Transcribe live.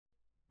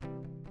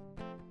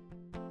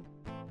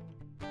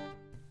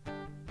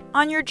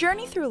On your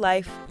journey through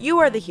life, you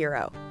are the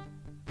hero.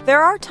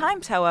 There are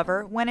times,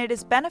 however, when it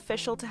is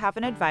beneficial to have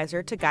an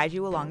advisor to guide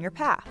you along your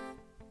path.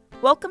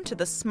 Welcome to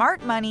the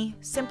Smart Money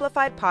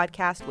Simplified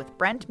podcast with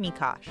Brent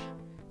Mikosh,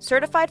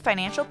 certified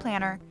financial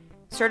planner,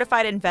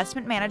 certified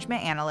investment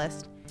management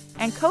analyst,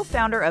 and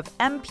co-founder of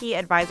MP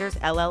Advisors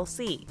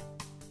LLC.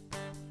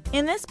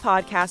 In this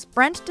podcast,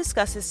 Brent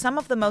discusses some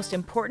of the most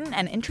important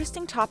and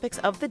interesting topics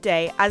of the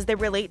day as they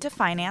relate to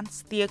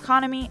finance, the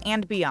economy,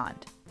 and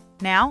beyond.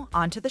 Now,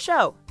 on to the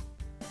show.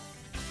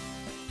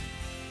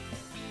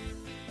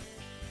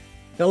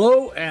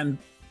 Hello and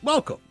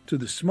welcome to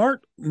the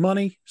Smart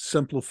Money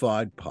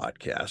Simplified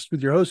podcast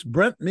with your host,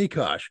 Brent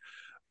Mikosh.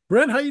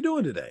 Brent, how you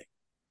doing today?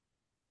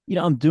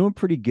 I'm doing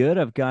pretty good.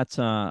 I've got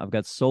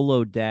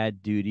solo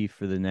dad duty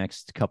for the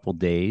next couple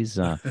days.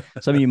 Some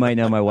of you might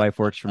know my wife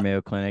works for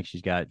Mayo Clinic.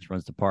 She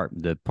runs the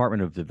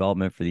Department of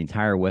Development for the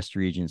entire West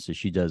region, so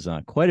she does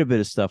quite a bit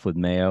of stuff with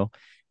Mayo.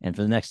 And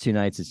for the next 2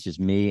 nights, it's just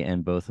me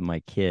and both of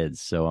my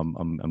kids. So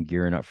I'm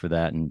gearing up for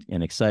that and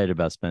excited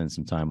about spending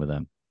some time with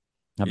them.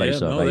 How about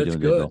yourself? How you doing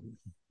good. today, Bill?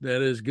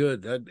 That is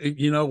good.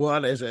 You know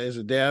what? As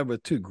a dad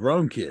with 2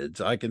 grown kids,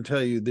 I can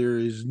tell you there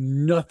is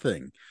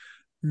nothing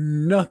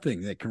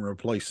that can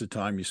replace the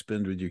time you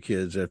spend with your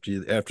kids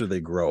after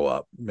they grow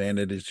up. Man,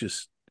 it's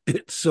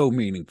so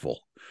meaningful.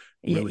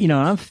 Really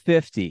I'm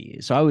 50,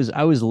 so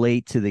I was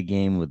late to the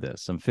game with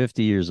this. I'm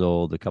 50 years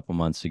old. A couple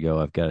months ago,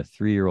 I've got a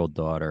 3-year-old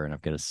daughter, and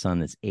I've got a son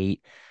that's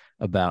 8,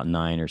 about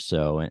 9 or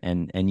so.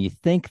 And you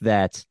think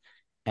that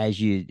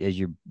as you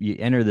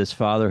enter this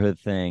fatherhood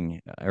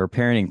thing, or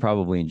parenting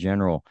probably in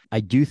general, I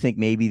do think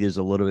maybe there's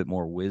a little bit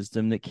more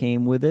wisdom that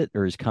came with it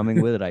or is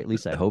coming with it. At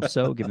least I hope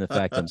so, given the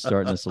fact I'm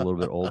starting this a little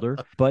bit older.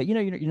 But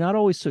you're not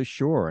always so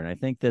sure. And I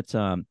think that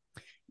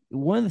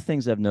one of the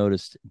things I've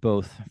noticed,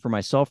 both for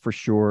myself for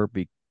sure,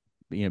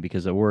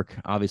 because I work,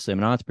 obviously I'm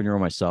an entrepreneur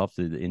myself.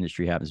 The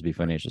industry happens to be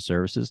financial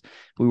services.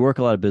 We work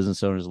a lot of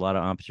business owners, a lot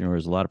of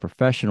entrepreneurs, a lot of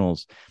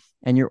professionals,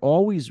 and you're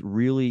always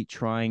really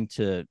trying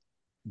to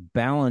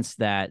balance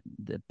the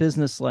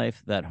business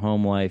life, that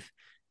home life,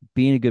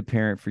 being a good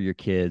parent for your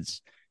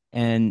kids.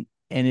 And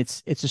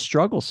it's a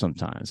struggle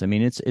sometimes. I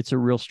mean, it's a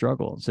real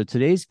struggle. So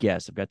today's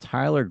guest, I've got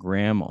Tyler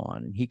Graham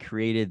on, and he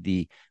created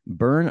the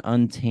Burn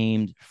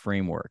Untamed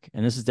framework.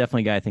 And this is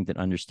definitely a guy I think that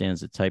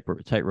understands the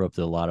tightrope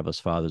that a lot of us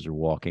fathers are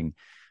walking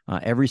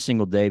every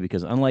single day,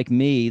 because unlike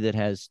me that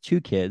has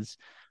 2 kids,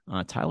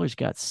 Tyler's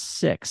got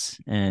 6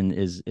 and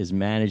is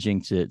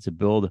managing to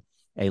build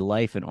a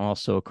life and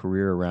also a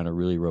career around a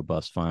really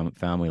robust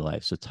family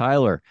life. So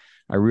Tyler,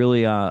 I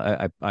really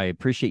I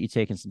appreciate you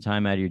taking some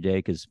time out of your day,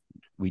 because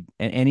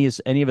any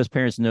of us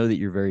parents know that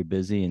you're very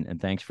busy,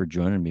 and thanks for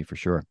joining me for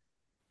sure.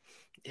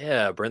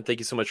 Yeah, Brent, thank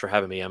you so much for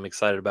having me. I'm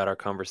excited about our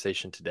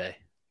conversation today.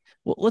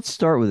 Well, let's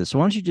start with this. So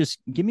why don't you just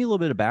give me a little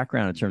bit of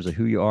background in terms of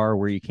who you are,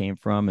 where you came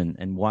from,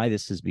 and why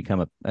this has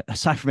become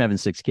aside from having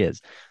 6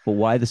 kids, but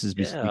why this has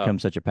become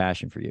such a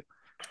passion for you.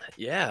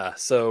 Yeah.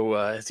 So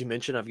as you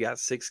mentioned, I've got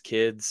 6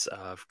 kids,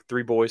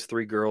 3 boys,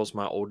 3 girls.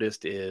 My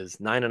oldest is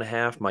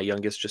 9.5. My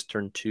youngest just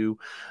turned 2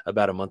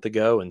 about a month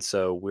ago. And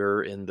so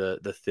we're in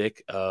the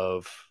thick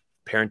of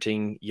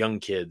parenting young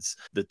kids,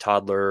 the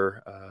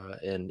toddler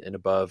and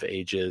above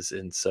ages.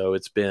 And so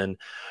it's been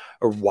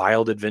a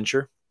wild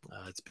adventure.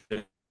 It's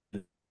been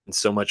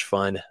so much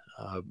fun.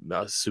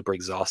 Super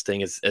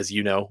exhausting, as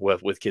you know,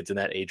 with kids in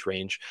that age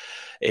range.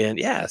 And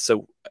yeah,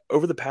 so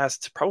over the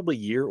past probably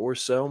year or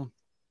so,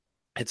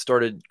 had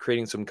started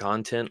creating some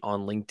content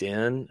on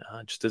LinkedIn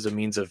just as a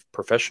means of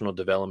professional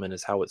development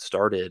is how it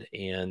started.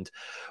 And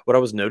what I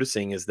was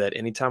noticing is that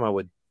anytime I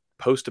would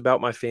post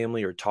about my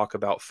family or talk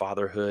about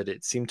fatherhood,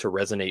 it seemed to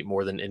resonate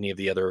more than any of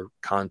the other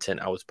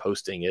content I was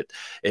posting. It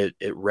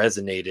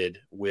resonated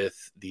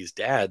with these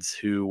dads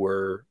who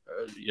were,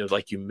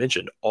 like you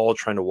mentioned, all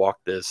trying to walk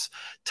this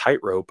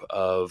tightrope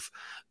of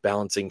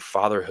balancing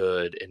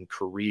fatherhood and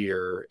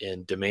career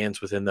and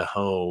demands within the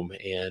home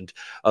and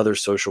other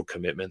social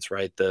commitments,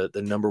 right? The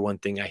number one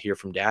thing I hear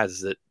from dads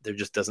is that there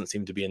just doesn't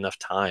seem to be enough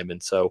time.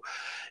 And so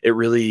it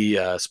really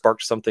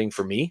sparked something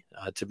for me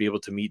to be able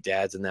to meet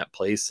dads in that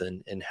place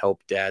and help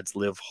dads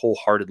live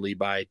wholeheartedly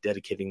by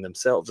dedicating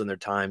themselves and their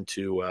time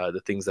to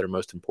the things that are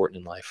most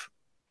important in life.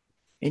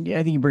 And yeah,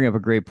 I think you bring up a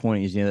great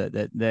point. Is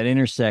that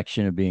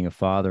intersection of being a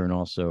father and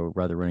also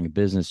rather running a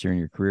business during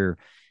your career.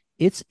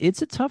 It's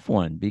a tough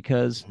one,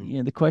 because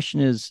the question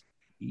is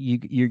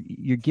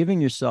you're giving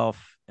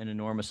yourself an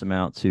enormous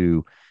amount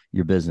to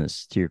your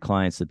business, to your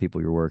clients, the people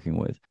you're working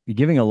with. You're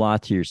giving a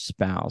lot to your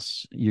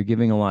spouse. You're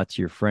giving a lot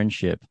to your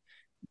friendship,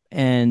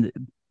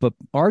 but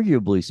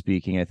arguably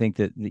speaking, I think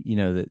that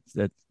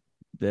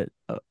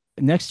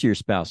next to your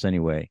spouse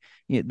anyway,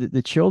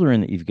 the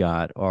children that you've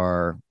got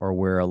are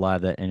where a lot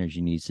of that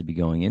energy needs to be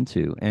going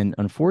into. And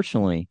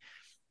unfortunately,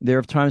 there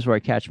are times where I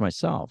catch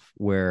myself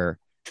where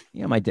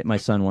my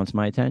son wants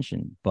my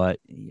attention, but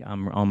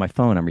I'm on my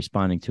phone, I'm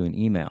responding to an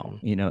email,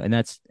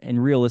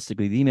 and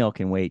realistically the email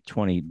can wait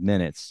 20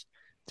 minutes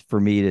for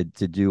me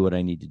to do what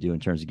I need to do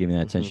in terms of giving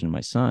that attention to my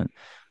son.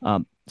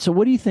 So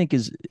what do you think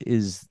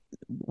is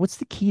what's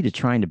the key to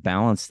trying to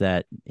balance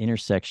that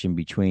intersection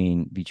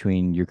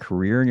between your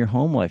career and your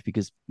home life?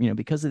 Because,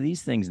 because of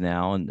these things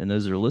now, and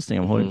those that are listening,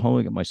 I'm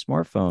holding up my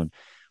smartphone.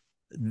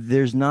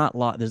 There's not a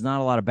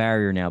lot of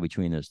barrier now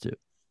between those two.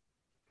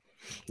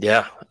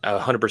 Yeah,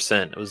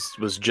 100%.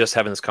 Was just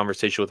having this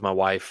conversation with my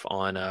wife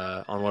on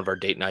one of our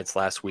date nights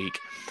last week,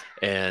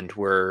 and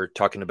we're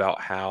talking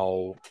about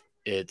how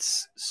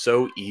it's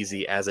so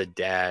easy as a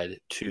dad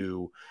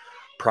to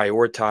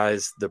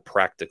prioritize the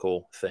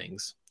practical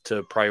things,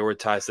 to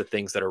prioritize the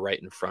things that are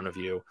right in front of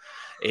you.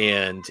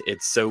 And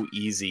it's so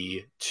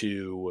easy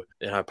to,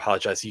 and I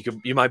apologize,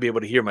 you might be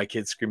able to hear my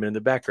kids screaming in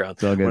the background.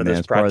 It's all good, One of man. those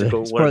It's part of the,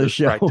 practical, it's one part of of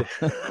the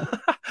those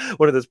show.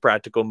 one of those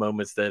practical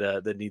moments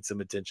that need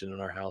some attention in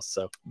our house.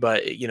 So,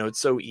 but it's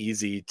so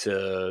easy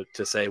to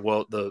say,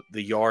 well, the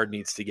yard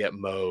needs to get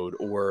mowed,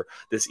 or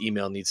this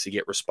email needs to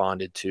get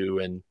responded to.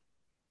 And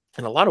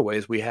in a lot of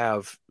ways we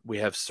have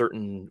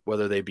certain,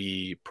 whether they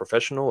be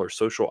professional or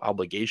social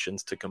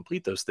obligations to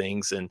complete those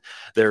things, and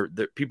they're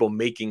people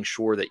making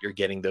sure that you're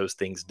getting those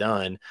things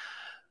done.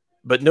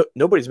 But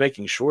nobody's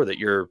making sure that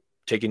you're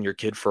taking your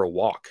kid for a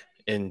walk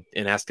and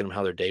asking them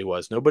how their day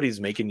was. Nobody's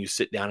making you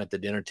sit down at the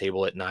dinner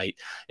table at night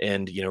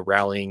and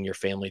rallying your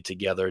family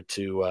together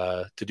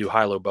to do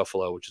high low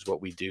buffalo, which is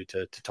what we do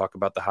to talk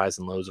about the highs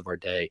and lows of our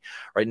day,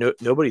 right?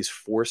 Nobody's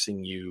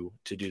forcing you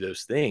to do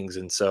those things.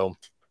 And so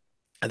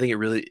I think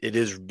it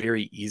is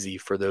very easy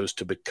for those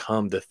to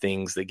become the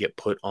things that get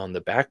put on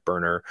the back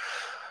burner.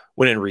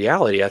 When in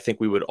reality, I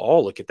think we would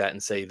all look at that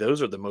and say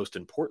those are the most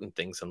important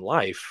things in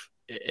life.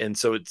 And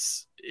so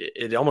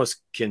it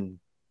almost can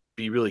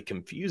be really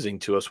confusing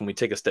to us when we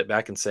take a step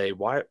back and say,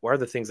 why are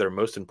the things that are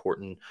most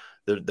important,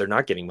 they're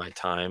not getting my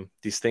time?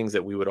 These things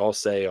that we would all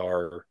say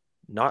are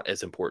not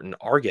as important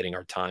are getting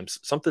our time.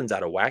 Something's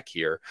out of whack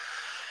here.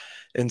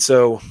 And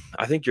so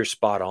I think you're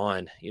spot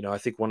on. I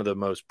think one of the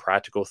most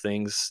practical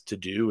things to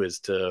do is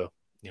to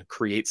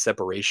create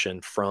separation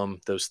from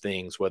those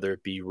things, whether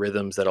it be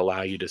rhythms that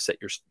allow you to set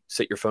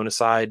your phone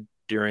aside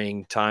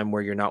during time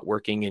where you're not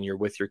working and you're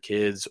with your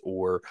kids,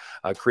 or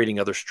creating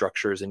other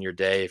structures in your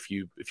day. If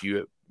you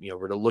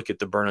were to look at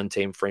the Burn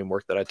Untamed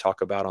framework that I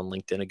talk about on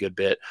LinkedIn a good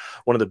bit,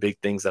 one of the big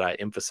things that I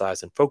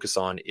emphasize and focus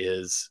on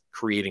is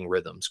creating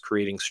rhythms,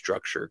 creating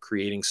structure,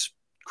 creating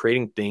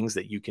things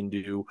that you can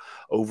do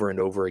over and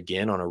over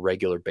again on a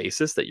regular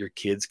basis that your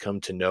kids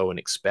come to know and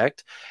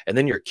expect. And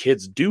then your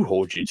kids do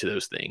hold you to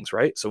those things,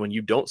 right? So when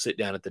you don't sit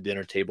down at the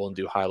dinner table and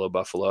do high low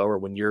buffalo, or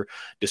when you're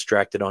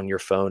distracted on your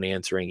phone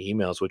answering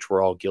emails, which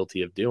we're all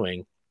guilty of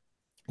doing,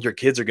 your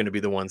kids are going to be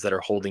the ones that are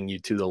holding you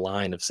to the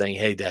line of saying,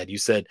 "Hey, Dad, you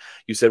said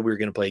we were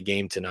going to play a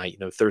game tonight.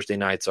 Thursday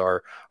nights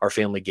are our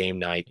family game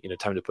night.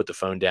 Time to put the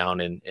phone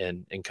down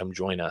and come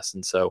join us."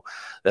 And so,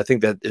 I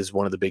think that is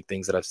one of the big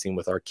things that I've seen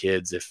with our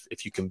kids.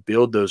 If you can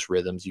build those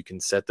rhythms, you can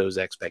set those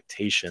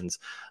expectations.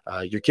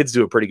 Your kids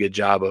do a pretty good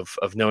job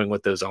of knowing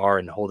what those are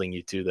and holding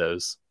you to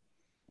those.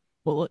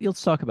 Well,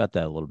 let's talk about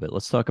that a little bit.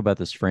 Let's talk about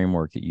this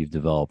framework that you've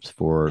developed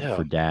for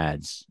Yeah.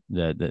 dads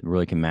that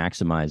really can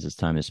maximize this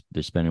time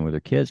they're spending with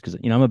their kids. Because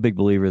I'm a big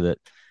believer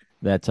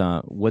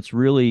that what's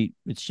really,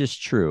 it's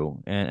just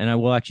true, and I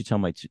will actually tell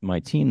my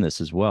team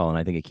this as well, and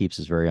I think it keeps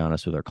us very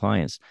honest with our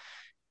clients.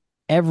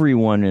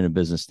 Everyone in a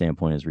business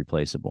standpoint is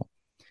replaceable.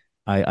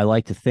 I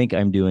like to think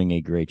I'm doing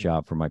a great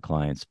job for my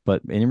clients,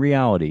 but in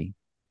reality,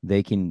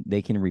 they can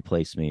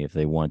replace me if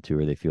they want to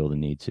or they feel the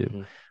need to.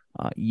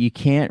 Mhm. You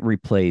can't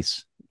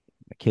replace.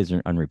 My kids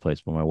are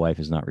unreplaceable. My wife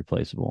is not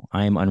replaceable.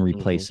 I am Mhm.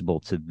 unreplaceable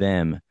to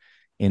them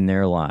in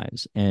their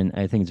lives. And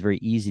I think it's very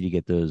easy to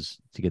get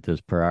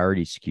those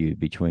priorities skewed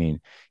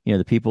between,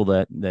 the people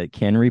that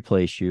can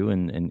replace you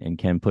and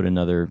can put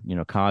another,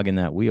 cog in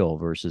that wheel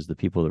versus the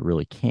people that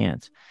really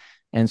can't.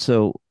 And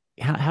so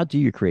how do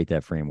you create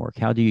that framework?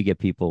 How do you get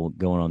people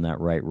going on that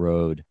right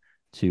road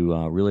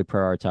to really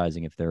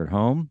prioritizing if they're at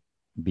home,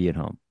 be at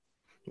home?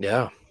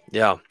 Yeah.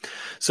 Yeah.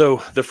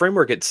 So the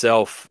framework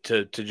itself,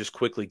 to just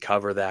quickly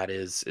cover that,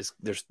 is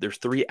there's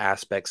three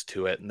aspects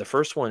to it. And the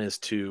first one is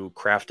to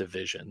craft a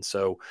vision.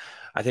 So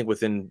I think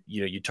within,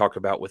 you talk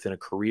about within a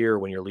career,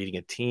 when you're leading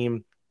a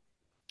team,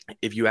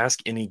 if you ask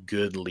any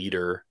good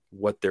leader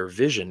what their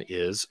vision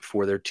is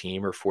for their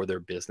team or for their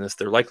business,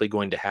 they're likely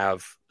going to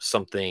have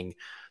something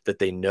that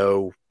they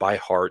know by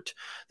heart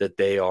that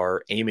they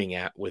are aiming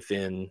at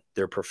within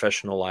their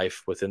professional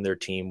life, within their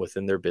team,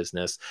 within their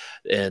business,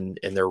 and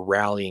they're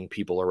rallying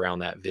people around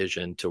that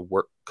vision to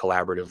work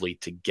collaboratively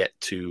to get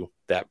to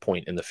that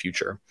point in the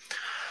future.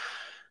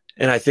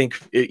 And I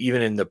think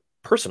even in the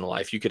personal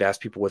life, you could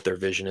ask people what their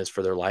vision is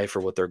for their life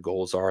or what their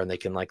goals are, and they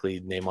can likely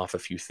name off a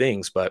few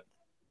things. But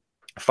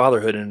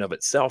fatherhood in and of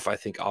itself, I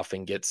think,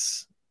 often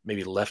gets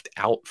maybe left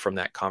out from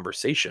that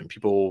conversation.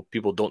 People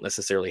don't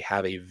necessarily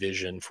have a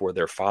vision for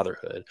their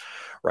fatherhood,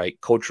 right?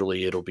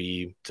 Culturally, it'll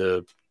be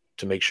to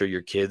make sure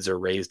your kids are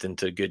raised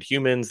into good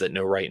humans that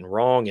know right and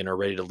wrong and are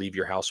ready to leave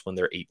your house when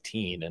they're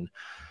 18. And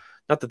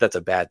not that that's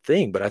a bad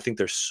thing, but I think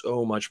there's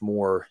so much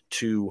more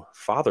to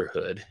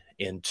fatherhood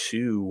and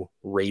to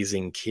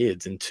raising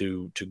kids and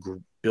to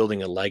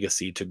building a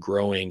legacy, to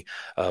growing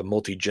a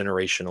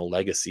multi-generational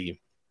legacy,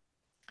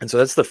 And so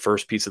that's the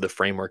first piece of the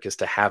framework, is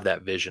to have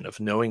that vision of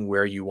knowing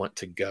where you want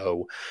to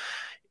go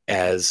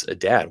as a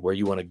dad, where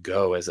you want to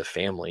go as a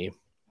family.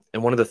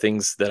 And one of the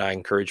things that I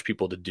encourage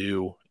people to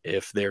do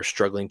if they're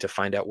struggling to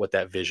find out what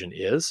that vision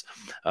is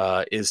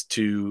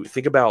to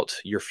think about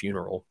your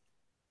funeral.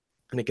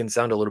 And it can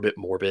sound a little bit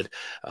morbid,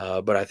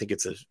 but I think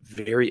it's a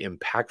very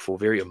impactful,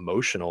 very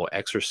emotional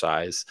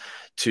exercise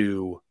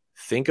to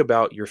think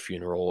about your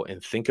funeral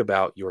and think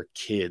about your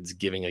kids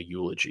giving a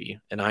eulogy.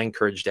 And I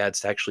encourage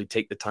dads to actually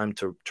take the time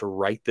to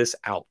write this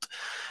out,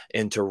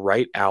 and to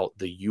write out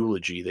the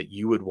eulogy that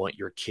you would want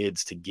your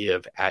kids to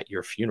give at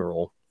your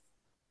funeral,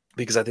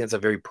 because I think it's a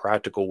very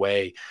practical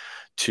way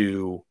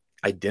to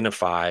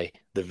identify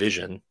the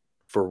vision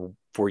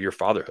for your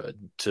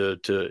fatherhood,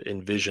 to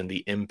envision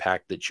the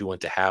impact that you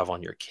want to have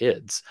on your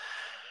kids,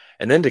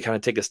 and then to kind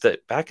of take a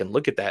step back and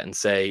look at that and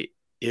say,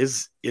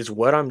 is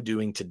what I'm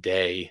doing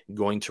today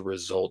going to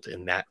result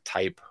in that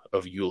type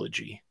of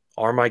eulogy?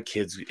 Are my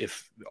kids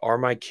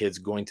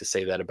going to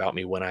say that about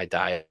me when I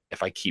die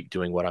if I keep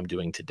doing what I'm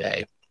doing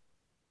today?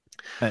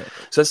 Uh,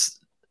 So that's,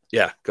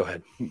 yeah, go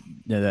ahead.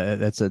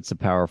 that's a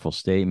powerful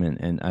statement,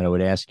 and I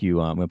would ask you.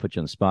 I'm going to put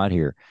you on the spot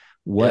here.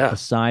 What, Yeah.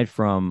 aside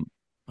from,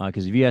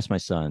 because if you ask my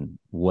son,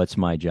 what's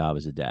my job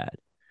as a dad,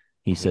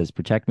 he Mhm. says,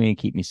 protect me and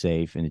keep me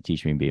safe, and to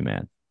teach me and be a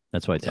man.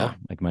 That's what I tell Yeah.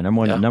 him. Like, my number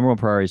one Yeah. number one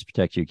priority is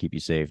protect you, keep you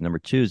safe. Number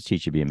two is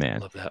teach you to be a man.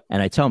 Love that.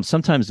 And I tell him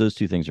sometimes those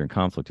two things are in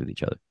conflict with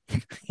each other.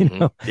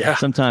 Hmm. Yeah.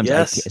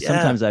 Yes. Yeah.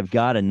 Sometimes I've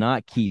got to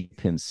not keep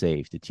him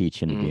safe to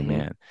teach him to be a Hmm.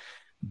 man.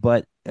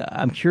 But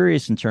I'm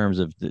curious in terms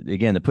of,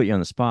 again, to put you on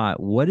the spot,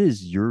 what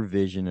is your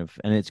vision of,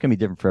 and it's going to be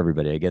different for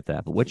everybody, I get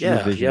that, but what's your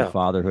Yeah. vision of Yeah.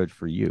 fatherhood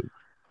for you?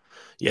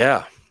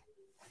 Yeah.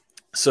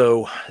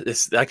 So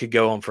this, I could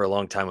go on for a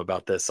long time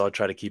about this, so I'll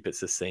try to keep it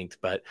succinct.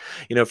 But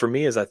for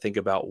me, as I think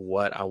about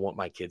what I want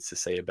my kids to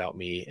say about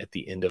me at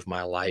the end of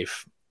my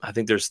life, I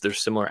think there's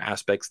similar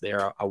aspects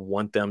there. I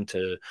want them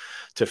to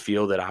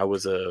feel that I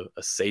was a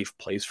safe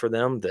place for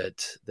them,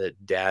 that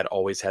dad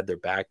always had their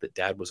back, that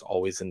dad was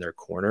always in their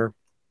corner,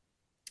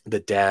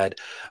 that dad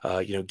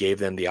gave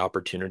them the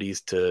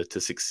opportunities to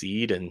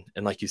succeed, and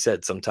like you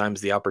said,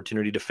 sometimes the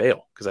opportunity to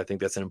fail, because I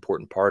think that's an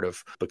important part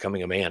of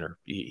becoming a man, or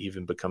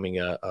even becoming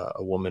a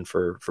woman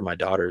for my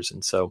daughters.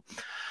 And so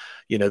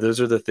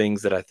those are the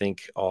things that I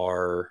think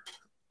are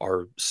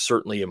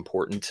certainly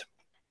important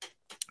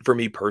for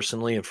me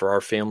personally and for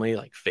our family.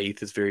 Like,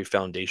 faith is very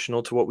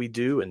foundational to what we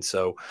do, and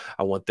so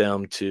I want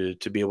them to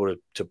be able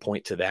to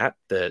point to that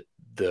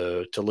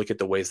to look at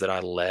the ways that I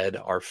led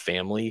our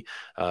family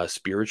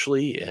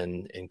spiritually,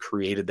 and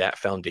created that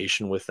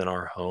foundation within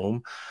our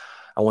home.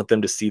 I want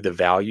them to see the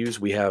values.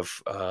 We have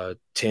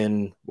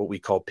 10 what we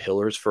call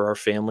pillars for our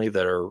family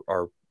that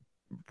are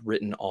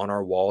written on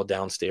our wall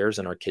downstairs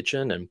in our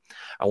kitchen, and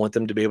I want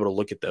them to be able to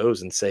look at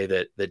those and say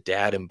that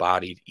dad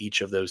embodied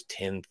each of those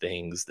 10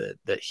 things,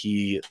 that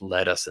he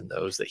led us in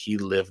those, that he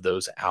lived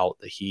those out,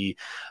 that he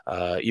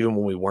even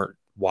when we weren't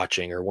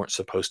watching or weren't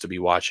supposed to be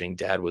watching,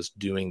 dad was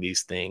doing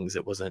these things.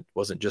 It wasn't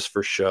just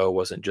for show,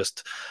 wasn't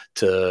just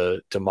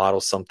to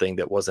model something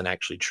that wasn't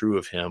actually true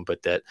of him,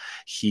 but that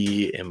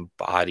he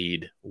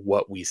embodied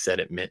what we said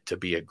it meant to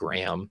be a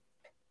Graham,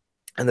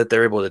 and that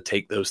they're able to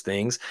take those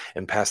things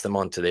and pass them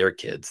on to their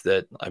kids.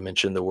 That I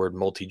mentioned the word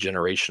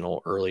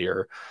multi-generational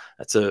earlier.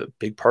 That's a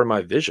big part of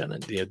my vision.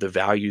 And the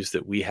values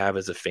that we have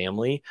as a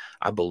family,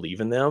 I believe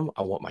in them.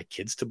 I want my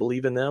kids to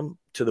believe in them,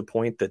 to the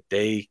point that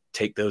they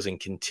take those and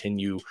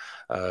continue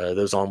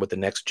those on with the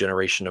next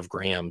generation of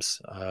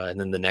Grahams, and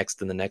then the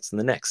next and the next and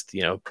the next.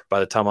 By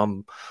the time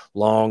I'm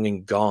long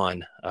and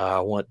gone,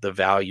 I want the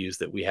values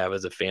that we have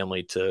as a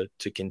family to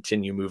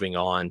continue moving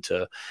on,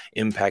 to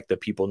impact the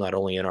people not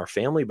only in our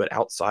family but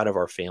outside of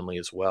our family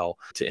as well,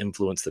 to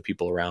influence the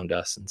people around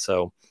us. And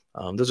so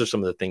those are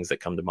some of the things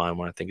that come to mind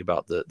when I think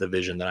about the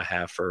vision that I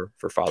have for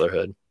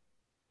fatherhood.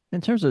 In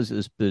terms of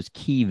those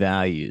key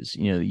values,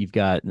 you've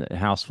got a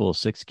house full of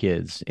 6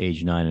 kids,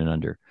 age 9 and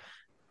under.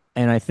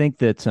 And I think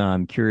that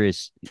I'm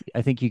curious.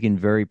 I think you can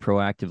very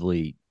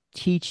proactively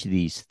teach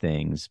these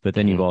things, but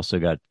then you've Hmm. also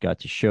got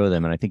to show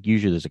them. And I think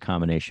usually there's a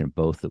combination of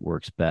both that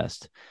works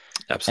best.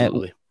 At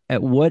Absolutely.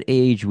 at what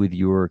age with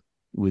your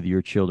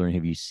children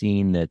have you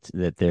seen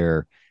that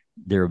they're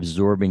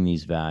absorbing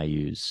these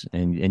values?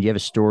 And you have a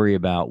story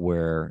about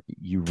where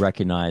you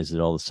recognize that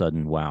all of a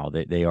sudden, wow,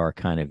 they are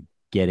kind of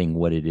getting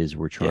what it is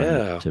we're trying to,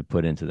 Yeah. to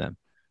put into them.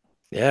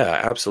 Yeah,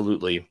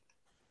 absolutely.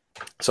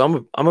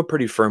 So I'm a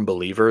pretty firm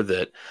believer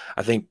that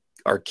I think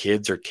our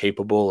kids are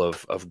capable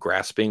of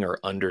grasping or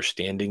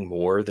understanding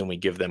more than we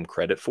give them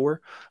credit for,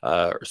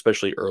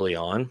 especially early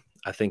on.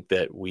 I think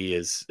that we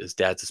as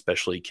dads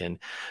especially can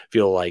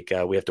feel like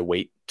we have to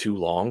wait too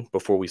long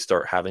before we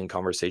start having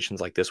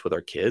conversations like this with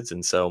our kids.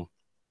 And so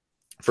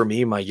for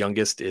me, my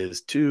youngest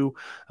is 2.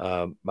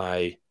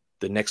 My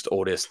the next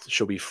oldest,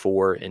 she'll be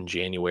 4 in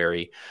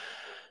January.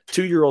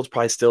 2-year old's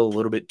probably still a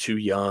little bit too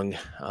young,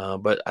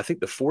 but I think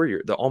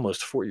the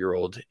almost 4-year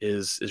old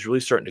is really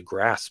starting to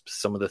grasp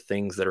some of the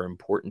things that are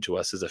important to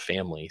us as a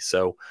family.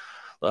 So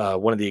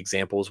one of the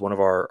examples, one of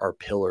our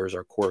pillars,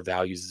 our core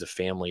values as a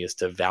family, is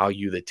to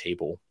value the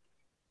table.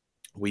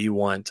 We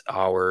want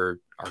our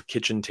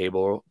kitchen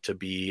table to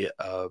be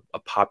a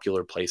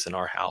popular place in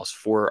our house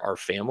for our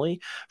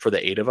family, for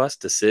the eight of us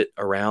to sit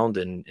around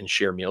and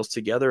share meals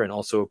together, and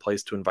also a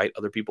place to invite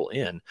other people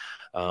in.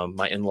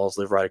 My in-laws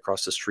live right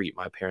across the street.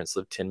 My parents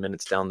live 10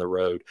 minutes down the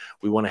road.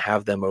 We want to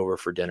have them over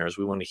for dinners.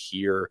 We want to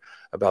hear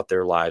about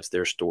their lives,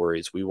 their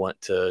stories. We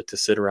want to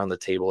sit around the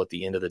table at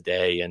the end of the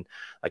day and,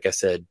 like I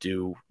said,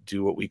 do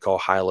what we call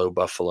high-low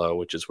buffalo,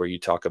 which is where you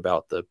talk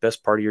about the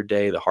best part of your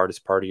day, the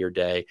hardest part of your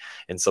day,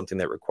 and something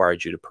that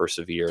required you to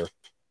persevere.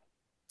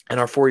 And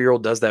our 4 year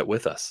old does that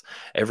with us.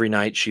 Every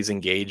night she's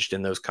engaged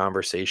in those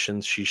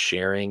conversations, she's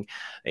sharing.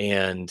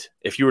 And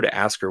if you were to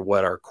ask her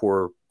what our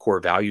core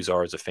values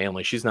are as a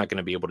family, she's not going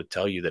to be able to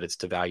tell you that it's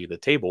to value the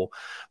table.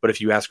 But if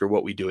you ask her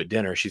what we do at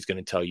dinner, she's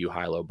going to tell you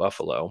high low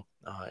buffalo.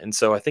 And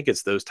so I think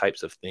it's those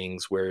types of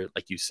things where,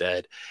 like you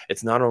said,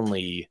 it's not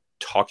only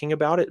talking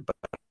about it, but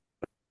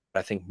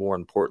I think more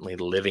importantly,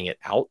 living it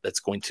out, that's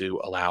going to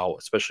allow,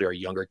 especially our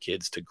younger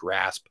kids, to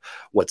grasp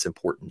what's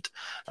important.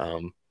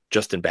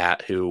 Justin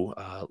Batt, who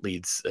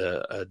leads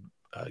a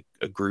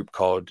group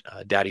called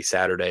Daddy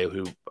Saturday,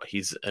 who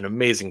he's an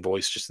amazing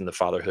voice just in the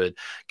fatherhood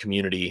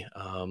community.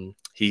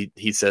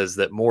 He says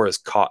that more is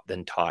caught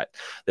than taught.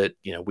 That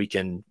we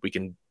can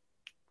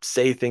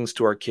say things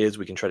to our kids,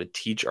 we can try to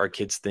teach our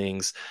kids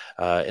things,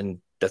 and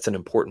that's an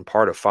important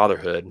part of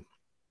fatherhood.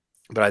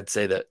 But I'd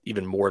say that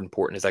even more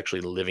important is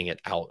actually living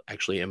it out,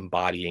 actually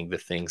embodying the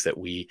things that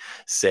we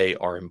say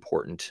are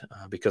important,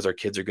 because our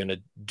kids are going to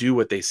do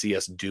what they see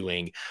us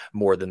doing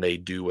more than they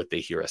do what they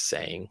hear us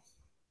saying.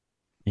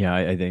 Yeah,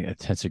 I think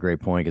that's a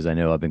great point because I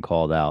know I've been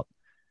called out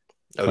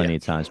Oh, yeah. plenty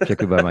of times,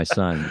 particularly by my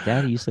son.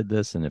 Daddy, you said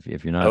this, and if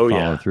you're not Oh,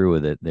 following yeah. through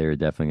with it, they're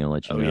definitely going to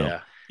let you Oh, know.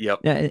 yeah. Yep.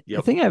 Yeah, the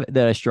Yep. thing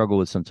that I struggle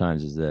with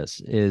sometimes is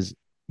this: is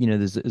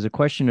there's a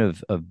question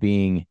of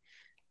being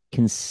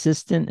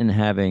consistent in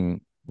having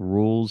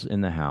rules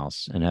in the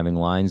house and having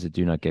lines that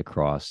do not get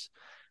crossed,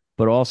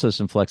 but also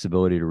some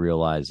flexibility to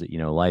realize that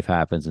life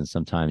happens and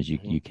sometimes you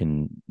Hmm. you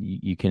can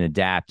you can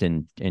adapt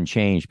and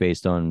change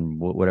based on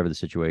whatever the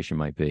situation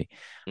might be.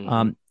 Hmm.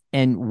 um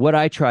and what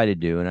I try to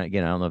do, and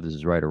again, I don't know if this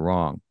is right or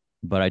wrong,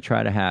 but I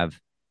try to have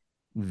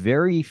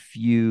very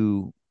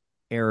few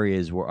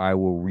areas where I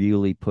will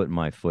really put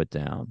my foot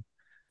down,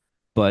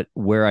 but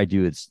where I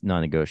do, it's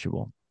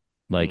non-negotiable.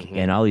 Like, Hmm.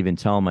 and I'll even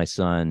tell my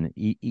son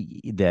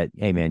that,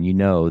 hey man,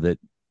 that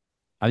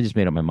I just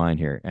made up my mind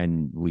here,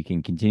 and we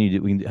can continue to.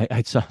 We can,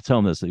 I tell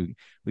him this: we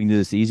can do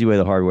this the easy way,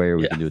 the hard way, or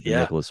we Yeah. can do it the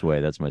Yeah. Nicholas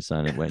way. That's my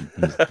son. And when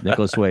he's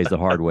Nicholas way is the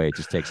hard way; it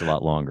just takes a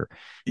lot longer,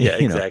 Yeah,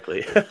 you know.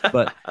 exactly.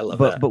 But I love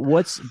that.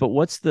 what's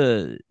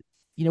the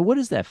what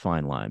is that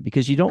fine line?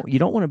 Because you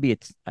don't want to be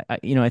I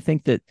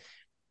think that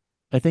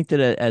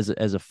as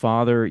a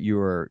father,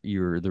 you're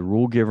the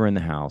rule giver in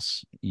the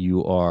house.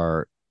 You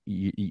are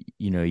you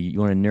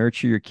want to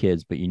nurture your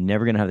kids, but you're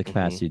never going to have the Hmm.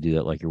 capacity to do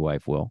that like your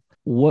wife will.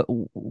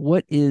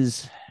 What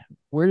is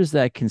where does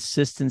that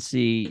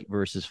consistency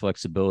versus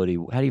flexibility?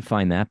 How do you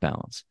find that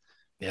balance?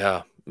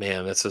 Yeah,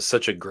 man, that's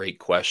such a great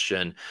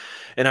question.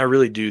 And I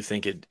really do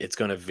think it's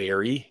going to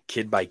vary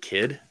kid by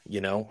kid.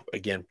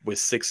 Again, with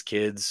six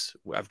kids,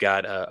 I've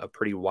got a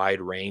pretty wide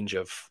range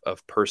of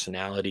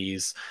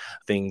personalities,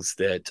 things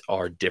that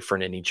are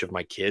different in each of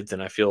my kids.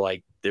 And I feel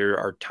like there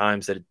are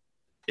times that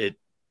it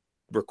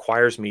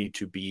requires me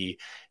to be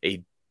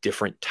a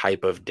different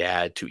type of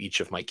dad to each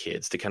of my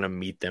kids to kind of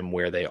meet them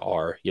where they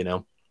are.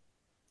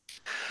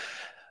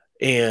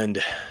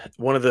 And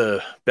one of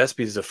the best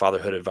pieces of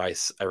fatherhood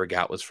advice I ever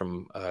got was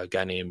from a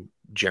guy named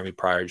Jeremy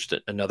Pryor, just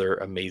another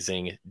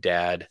amazing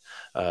dad,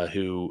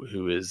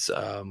 who is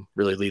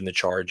really leading the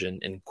charge in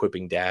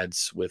equipping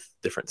dads with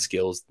different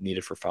skills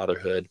needed for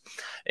fatherhood.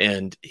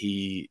 And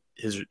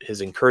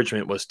his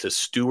encouragement was to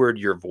steward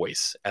your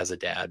voice as a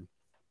dad.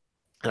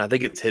 And I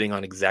think it's hitting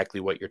on exactly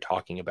what you're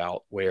talking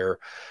about, where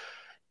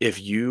if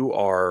you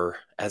are,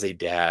 as a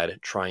dad,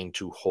 trying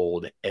to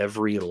hold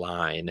every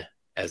line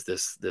as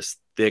this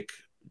thick,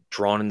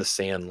 drawn in the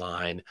sand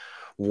line,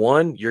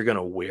 one, you're going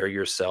to wear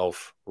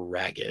yourself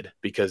ragged,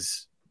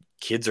 because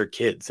kids are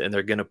kids and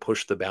they're going to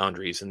push the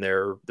boundaries, and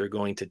they're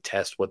going to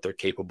test what they're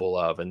capable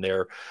of, and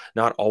they're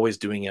not always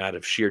doing it out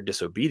of sheer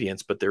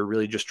disobedience, but they're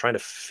really just trying to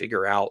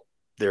figure out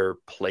their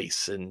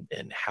place and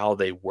how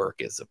they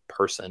work as a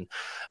person.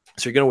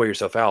 So you're going to wear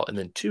yourself out. And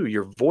then two,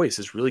 your voice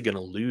is really going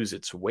to lose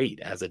its weight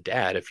as a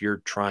dad if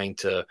you're trying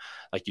to,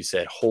 like you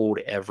said, hold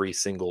every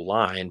single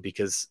line,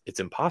 because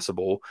it's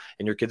impossible.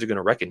 And your kids are going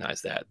to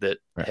recognize that,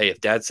 Right. hey, if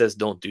dad says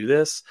don't do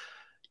this,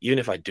 even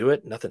if I do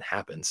it, nothing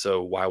happens.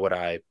 So why would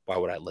I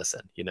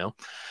listen?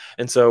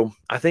 And so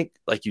I think,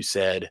 like you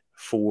said,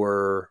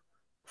 for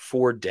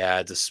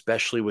dads,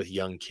 especially with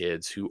young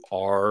kids who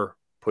are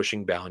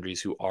pushing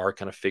boundaries, who are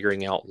kind of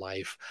figuring out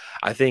life,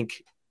 I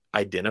think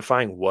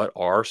identifying what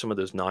are some of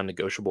those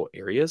non-negotiable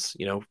areas,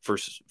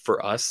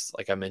 for us,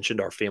 like I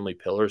mentioned, our family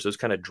pillars, those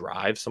kind of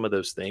drive some of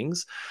those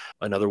things.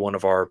 Another one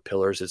of our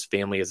pillars is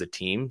family as a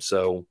team.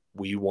 So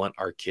we want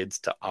our kids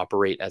to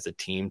operate as a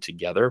team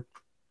together.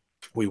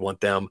 We want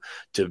them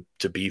to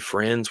be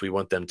friends. We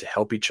want them to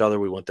help each other.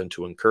 We want them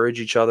to encourage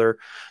each other.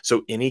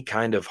 So any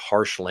kind of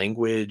harsh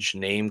language,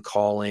 name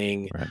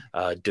calling,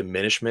 Right.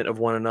 diminishment of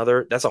one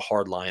another, that's a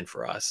hard line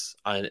for us.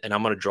 And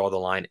I'm going to draw the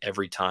line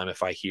every time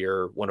if I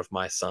hear one of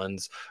my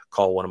sons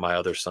call one of my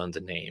other sons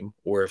a name,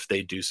 or if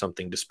they do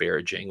something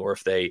disparaging, or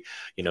if they,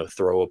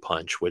 throw a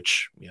punch,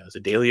 which, is a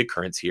daily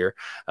occurrence here.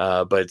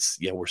 But it's,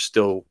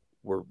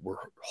 we're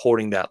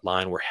holding that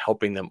line. We're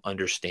helping them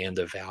understand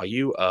the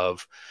value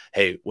of,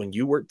 hey, when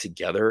you work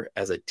together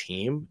as a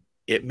team,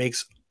 it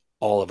makes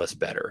all of us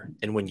better.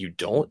 And when you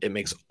don't, it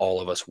makes all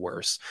of us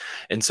worse.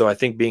 And so I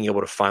think being able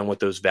to find what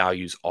those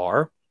values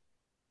are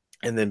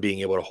and then being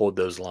able to hold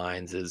those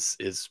lines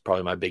is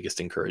probably my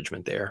biggest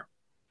encouragement there.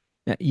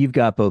 Now, you've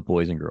got both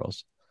boys and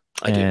girls,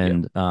 I do, yeah.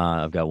 and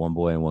I've got one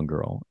boy and one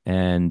girl.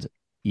 And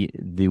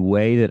the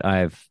way that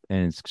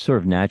and it's sort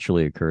of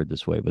naturally occurred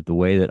this way, but the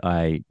way that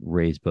I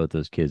raised both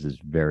those kids is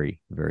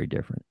very, very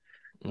different.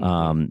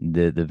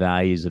 The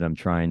values that I'm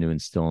trying to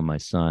instill in my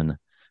son,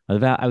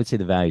 I would say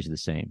the values are the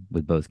same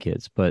with both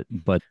kids, but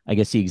I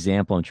guess the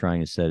example I'm trying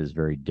to set is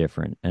very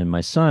different. And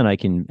my son,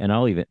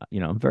 I'll even,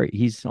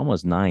 he's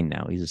almost 9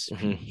 now.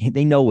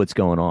 They know what's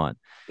going on.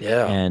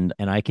 Yeah. And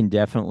I can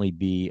definitely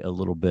be a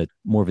little bit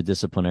more of a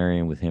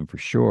disciplinarian with him for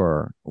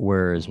sure.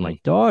 Whereas my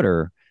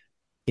daughter,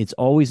 it's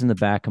always in the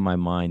back of my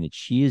mind that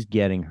she is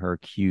getting her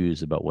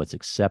cues about what's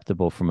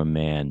acceptable from a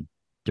man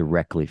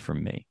directly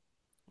from me.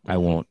 I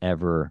won't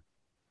ever,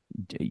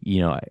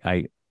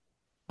 I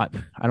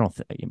don't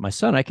think my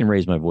son, I can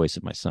raise my voice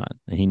at my son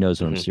and he knows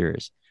when I'm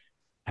serious.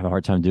 I have a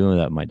hard time doing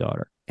that with my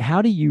daughter.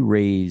 How do you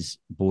raise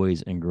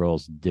boys and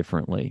girls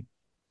differently?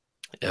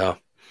 Yeah.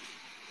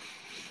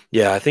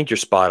 Yeah, I think you're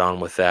spot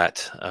on with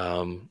that.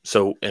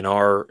 So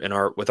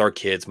with our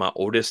kids, my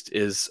oldest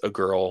is a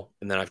girl,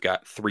 and then I've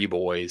got 3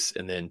 boys,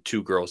 and then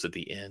 2 girls at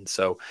the end.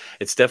 So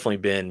it's definitely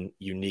been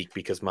unique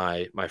because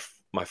my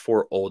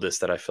 4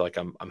 oldest that I feel like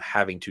I'm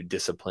having to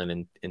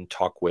discipline and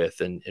talk with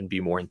and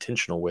be more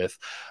intentional with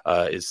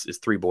is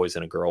 3 boys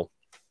and a girl.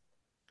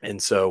 And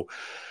so,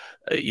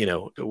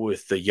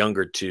 with the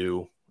younger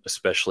 2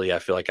 especially, I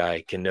feel like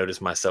I can notice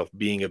myself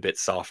being a bit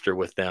softer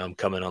with them,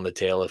 coming on the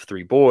tail of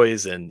 3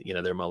 boys, and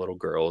they're my little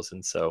girls,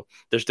 and so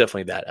there's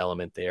definitely that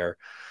element there.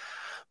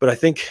 But I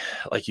think,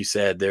 like you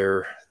said,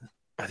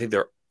 I think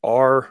there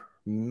are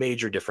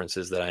major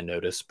differences that I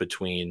notice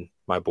between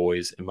my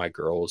boys and my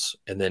girls,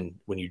 and then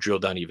when you drill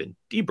down even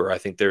deeper, I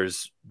think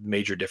there's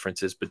major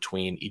differences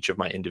between each of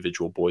my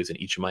individual boys and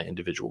each of my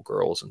individual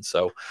girls, and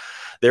so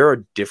there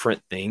are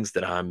different things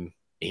that I'm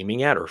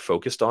aiming at or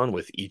focused on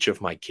with each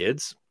of my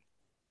kids.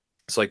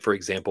 So, like, for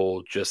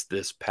example, just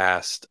this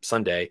past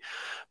Sunday,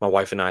 my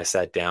wife and I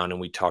sat down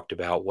and we talked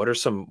about what are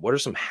some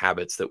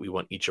habits that we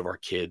want each of our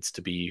kids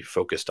to be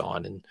focused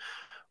on. And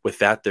with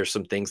that, there's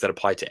some things that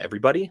apply to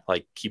everybody,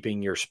 like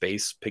keeping your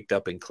space picked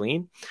up and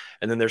clean.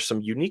 And then there's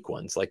some unique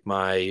ones, like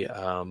my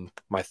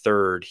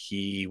third,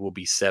 he will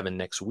be 7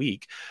 next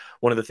week.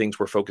 One of the things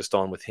we're focused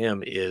on with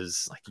him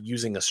is like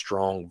using a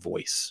strong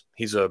voice.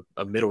 He's a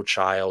middle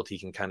child. He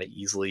can kind of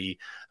easily,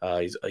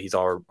 he's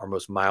our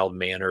most mild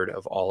mannered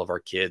of all of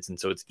our kids. And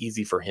so it's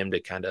easy for him to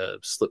kind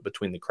of slip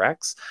between the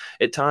cracks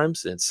at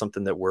times. And it's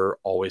something that we're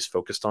always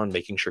focused on,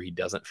 making sure he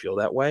doesn't feel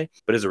that way.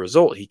 But as a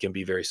result, he can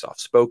be very soft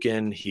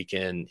spoken. He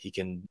can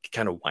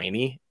kind of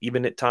whiny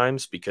even at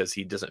times because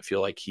he doesn't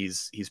feel like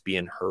he's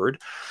being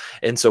heard.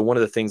 And so one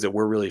of the things that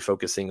we're really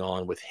focusing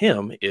on with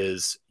him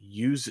is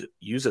use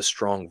a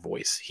strong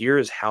voice.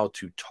 Here's how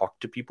to talk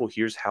to people.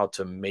 Here's how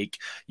to make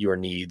your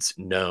needs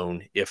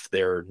known if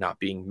they're not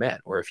being met,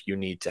 or if you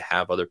need to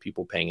have other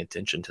people paying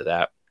attention to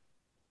that.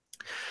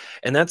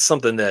 And that's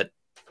something that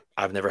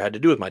I've never had to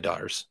do with my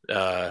daughters.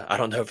 I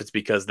don't know if it's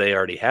because they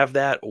already have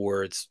that,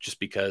 or it's just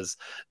because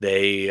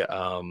they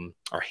are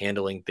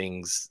handling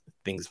things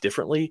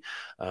differently.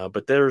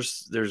 But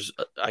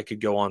I could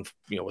go on,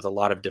 with a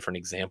lot of different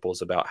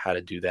examples about how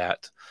to do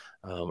that,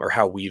 or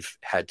how we've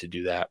had to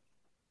do that.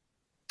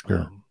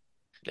 Sure.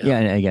 Yeah,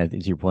 and again, to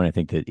your point, I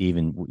think that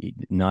even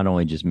not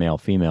only just male,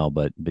 female,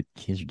 but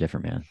kids are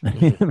different, man.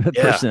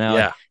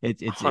 Personality,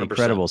 it's 100%.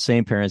 Incredible.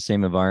 Same parents,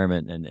 same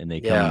environment, and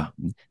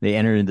they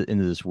enter into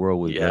this world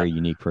with very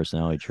unique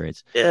personality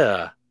traits.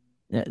 Yeah.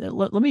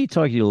 Let me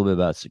talk to you a little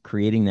bit about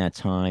creating that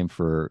time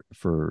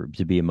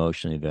to be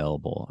emotionally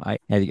available. I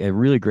had a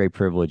really great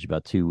privilege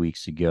about 2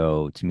 weeks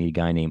ago to meet a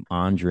guy named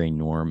Andre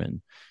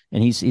Norman,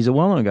 and he's a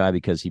well-known guy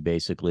because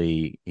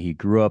he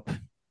grew up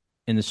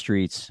in the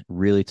streets,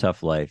 really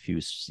tough life. He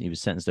was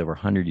sentenced to over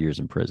 100 years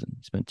in prison.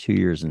 He spent 2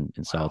 years in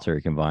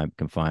solitary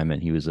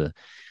confinement. He was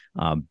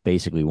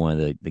basically one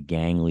of the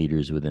gang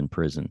leaders within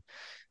prison,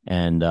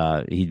 and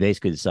he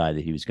basically decided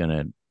that he was going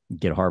to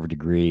get a Harvard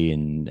degree.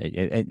 And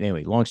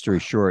anyway, long story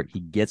short, he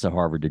gets a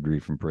Harvard degree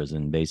from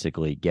prison.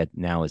 Basically,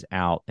 now is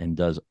out and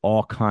does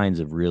all kinds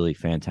of really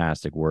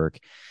fantastic work,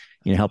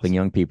 helping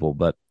young people.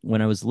 But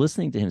when I was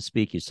listening to him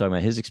speak, he was talking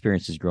about his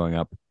experiences growing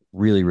up,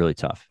 really, really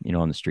tough,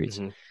 on the streets.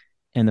 Mm-hmm.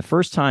 And the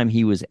first time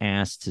he was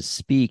asked to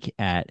speak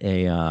at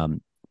a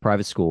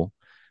private school,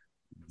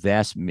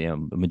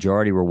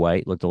 majority were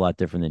white, looked a lot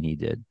different than he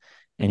did.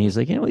 And he's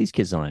like, these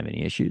kids don't have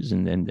any issues.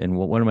 And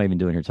what am I even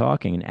doing here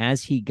talking? And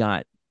as he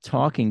got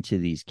talking to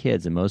these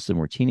kids, and most of them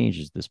were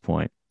teenagers at this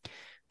point,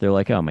 they're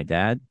like, oh, my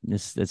dad,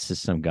 that's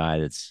just some guy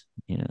that's,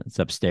 it's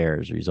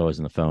upstairs, or he's always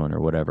on the phone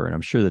or whatever. And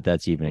I'm sure that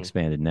that's even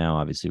expanded now,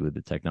 obviously, with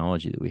the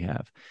technology that we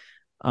have.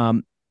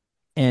 And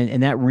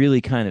that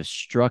really kind of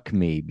struck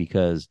me,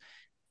 because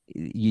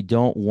you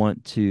don't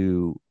want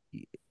to,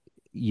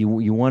 you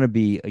want to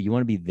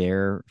be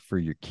there for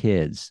your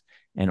kids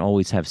and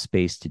always have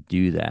space to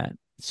do that.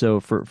 So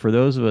for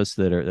those of us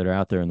that are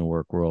out there in the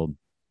work world,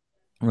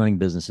 running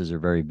businesses, are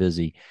very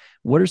busy,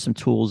 what are some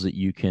tools that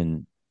you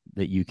can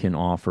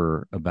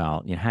offer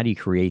about, how do you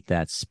create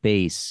that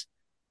space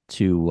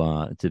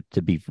to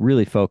be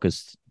really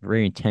focused,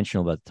 very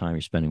intentional about the time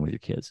you're spending with your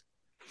kids?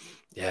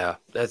 Yeah,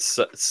 this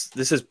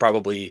is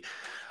probably,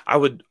 I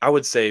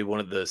would say,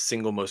 one of the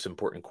single most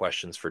important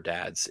questions for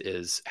dads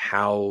is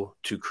how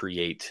to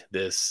create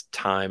this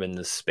time and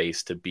this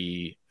space to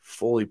be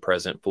fully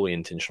present, fully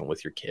intentional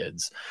with your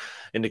kids.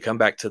 And to come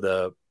back to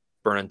the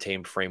Burn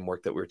Untamed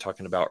framework that we were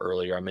talking about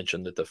earlier, I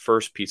mentioned that the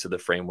first piece of the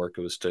framework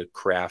was to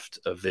craft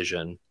a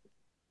vision.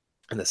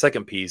 And the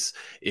second piece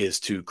is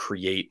to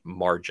create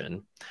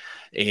margin.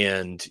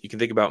 And you can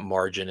think about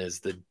margin as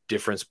the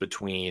difference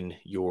between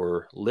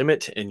your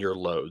limit and your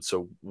load.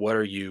 So what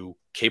are you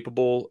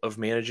capable of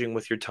managing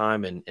with your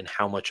time, and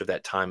how much of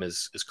that time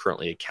is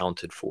currently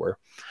accounted for?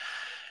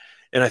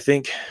 And I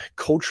think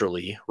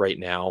culturally right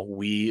now,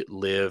 we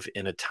live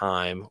in a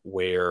time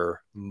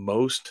where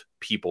most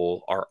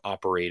people are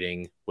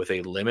operating with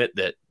a limit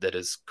that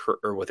is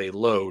or with a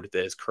load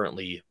that is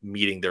currently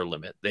meeting their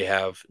limit. They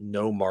have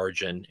no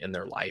margin in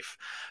their life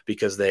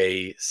because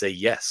they say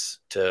yes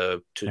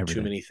to too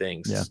Everything. many Yeah.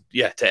 things.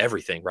 Yeah, to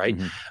everything, right?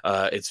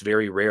 Mm-hmm. It's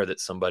very rare that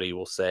somebody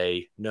will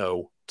say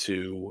no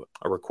to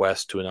a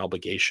request, to an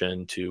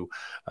obligation, to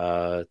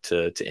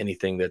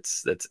anything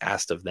that's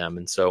asked of them.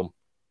 And so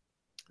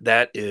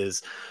that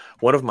is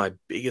one of my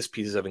biggest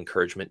pieces of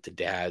encouragement to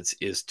dads,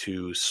 is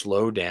to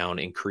slow down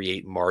and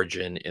create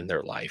margin in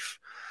their life.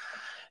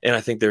 And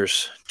I think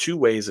there's two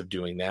ways of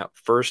doing that.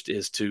 First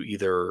is to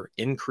either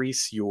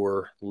increase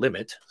your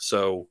limit.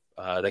 So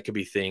that could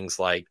be things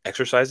like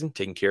exercising,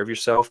 taking care of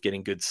yourself,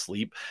 getting good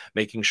sleep,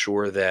 making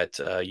sure that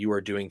you are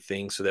doing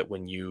things so that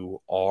when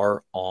you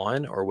are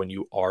on, or when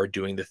you are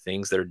doing the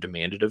things that are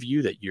demanded of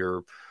you, that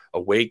you're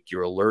awake,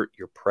 you're alert,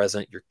 you're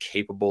present, you're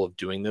capable of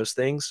doing those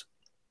things.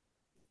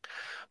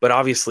 But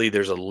obviously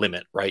there's a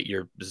limit, right?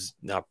 You're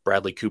not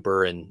Bradley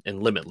Cooper and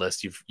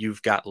limitless.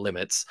 You've got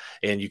limits,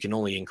 and you can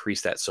only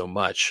increase that so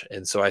much.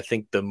 And so I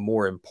think the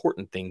more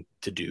important thing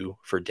to do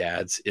for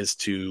dads is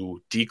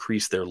to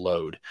decrease their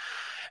load.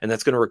 And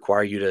that's going to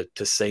require you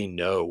to say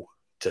no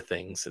to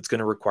things. It's going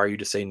to require you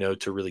to say no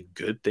to really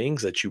good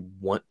things that you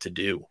want to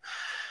do.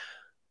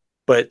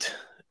 But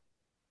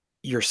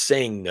you're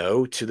saying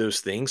no to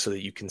those things so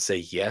that you can say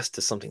yes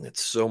to something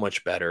that's so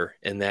much better,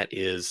 and that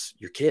is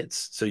your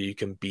kids, so you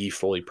can be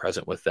fully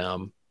present with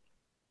them.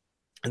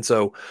 And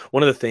so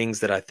one of the things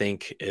that I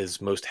think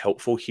is most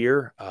helpful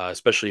here,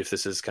 especially if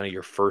this is kind of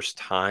your first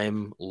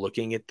time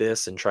looking at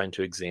this and trying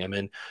to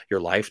examine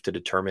your life to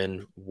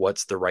determine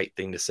what's the right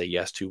thing to say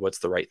yes to, what's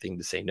the right thing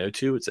to say no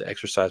to, it's an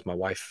exercise my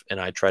wife and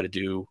I try to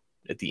do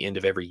at the end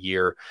of every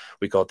year.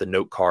 We call it the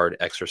note card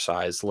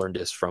exercise. Learned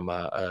this from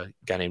a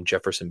guy named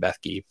Jefferson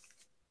Bethke.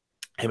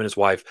 Him and his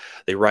wife,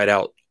 they write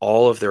out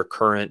all of their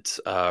current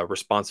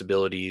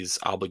responsibilities,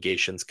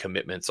 obligations,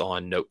 commitments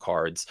on note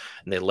cards,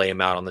 and they lay them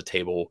out on the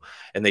table.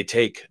 And they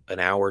take an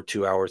hour,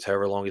 2 hours,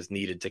 however long is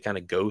needed, to kind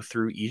of go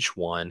through each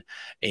one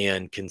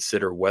and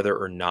consider whether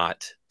or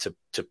not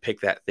to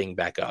pick that thing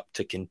back up,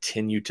 to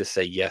continue to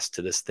say yes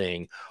to this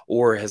thing,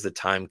 or has the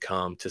time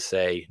come to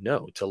say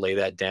no, to lay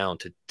that down,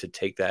 to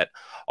take that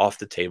off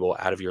the table,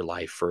 out of your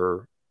life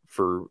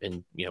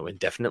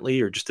indefinitely,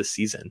 or just a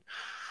season.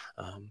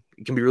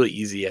 It can be really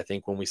easy, I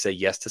think, when we say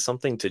yes to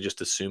something, to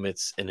just assume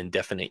it's an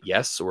indefinite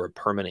yes or a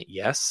permanent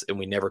yes, and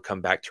we never come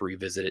back to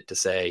revisit it to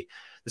say,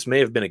 this may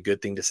have been a good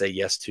thing to say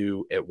yes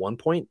to at one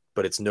point,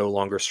 but it's no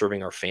longer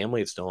serving our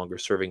family. It's no longer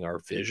serving our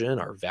vision,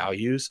 our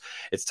values.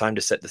 It's time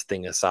to set this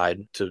thing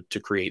aside to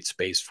create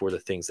space for the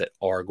things that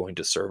are going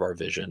to serve our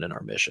vision and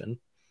our mission.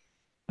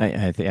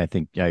 I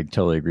think I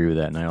totally agree with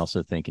that. And I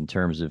also think, in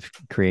terms of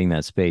creating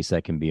that space,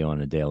 that can be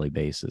on a daily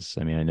basis.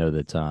 I mean, I know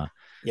that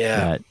Yeah.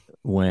 that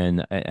when,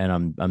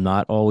 and I'm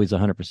not always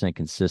 100%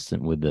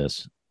 consistent with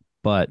this,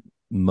 but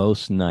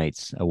most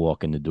nights I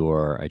walk in the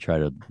door, I try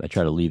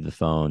to leave the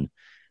phone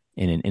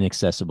in an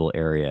inaccessible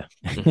area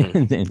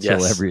Mm-hmm.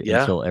 Yes.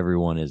 Yeah. until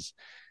everyone is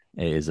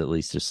at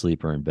least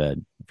asleep or in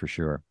bed, for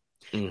sure.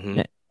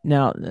 Mm-hmm.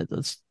 Now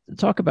let's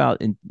talk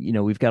about,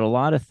 we've got a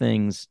lot of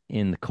things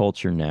in the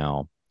culture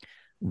now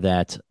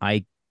that,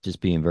 I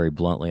just being very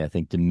bluntly, I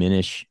think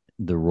diminish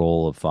the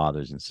role of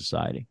fathers in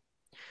society.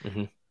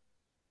 Mm-hmm.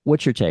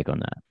 What's your take on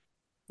that?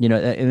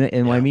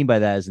 And what I Yeah. mean by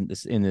that is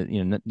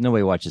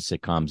nobody watches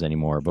sitcoms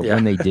anymore, but Yeah.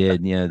 when they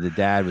did, the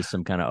dad was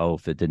some kind of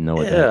oaf that didn't know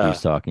what the heck he Yeah.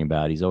 was talking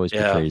about. He's always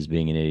Yeah. portrayed as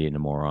being an idiot and a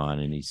moron,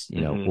 and he's,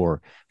 Hmm.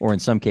 or in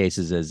some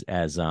cases,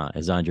 as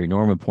Andre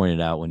Norman pointed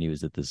out when he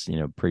was at this,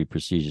 pretty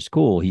prestigious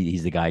school,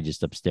 he's the guy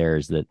just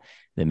upstairs that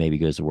maybe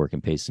goes to work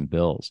and pays some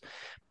bills.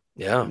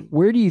 Yeah.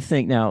 Where do you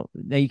think now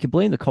you can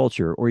blame the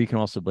culture, or you can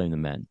also blame the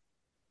men?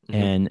 Hmm.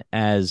 And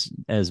as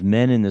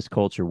men in this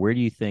culture, where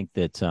do you think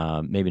that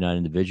maybe not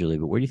individually,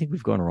 but where do you think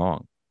we've gone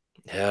wrong?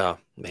 Yeah,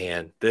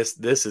 man, this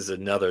is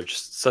another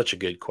just such a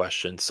good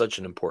question, such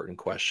an important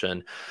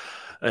question,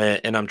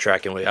 and I'm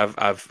tracking with.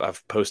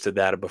 I've posted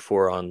that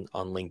before on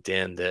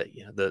LinkedIn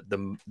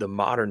that the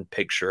modern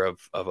picture of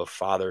a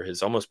father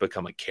has almost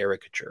become a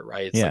caricature,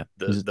 right? It's Yeah, like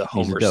the he's a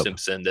Homer dope.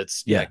 Simpson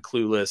that's Yeah,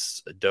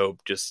 clueless, a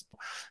dope, just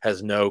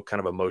has no kind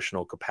of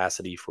emotional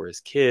capacity for his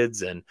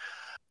kids, and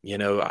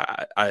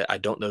I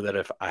don't know that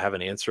if I have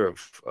an answer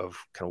of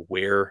kind of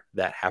where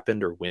that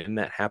happened or when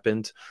that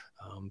happened.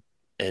 Um,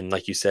 and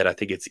like you said, I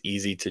think it's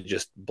easy to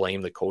just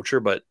blame the culture,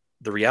 but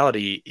the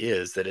reality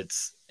is that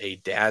it's a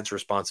dad's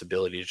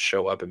responsibility to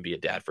show up and be a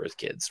dad for his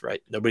kids,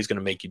 right? Nobody's going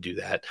to make you do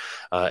that,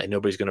 and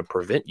nobody's going to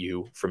prevent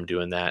you from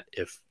doing that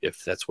if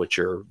that's what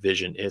your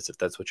vision is, if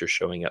that's what you're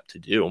showing up to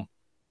do.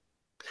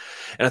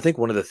 And I think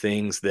one of the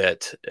things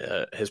that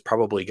has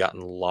probably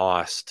gotten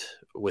lost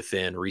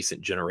within recent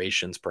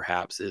generations,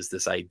 perhaps, is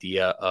this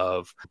idea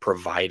of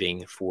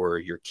providing for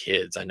your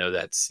kids. I know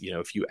that's,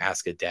 if you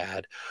ask a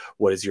dad,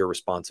 what is your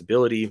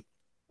responsibility?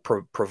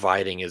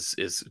 Providing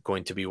is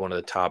going to be one of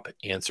the top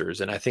answers,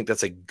 and I think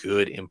that's a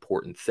good,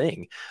 important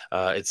thing.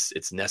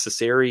 It's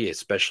necessary,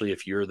 especially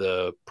if you're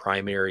the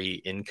primary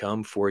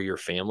income for your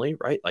family,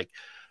 right? Like,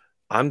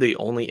 I'm the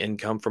only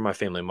income for my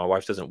family. My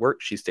wife doesn't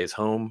work. She stays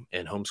home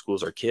and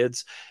homeschools our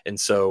kids. And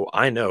so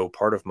I know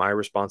part of my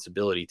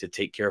responsibility to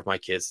take care of my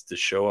kids, to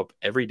show up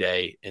every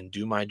day and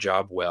do my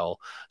job well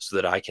so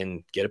that I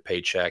can get a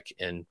paycheck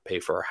and pay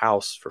for our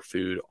house, for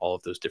food, all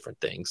of those different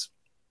things.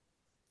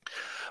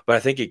 But I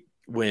think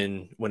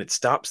when it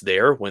stops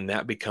there, when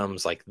that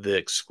becomes like the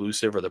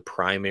exclusive or the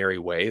primary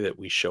way that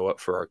we show up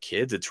for our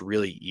kids, it's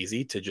really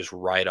easy to just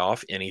write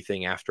off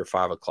anything after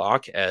 5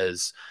 o'clock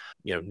as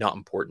not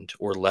important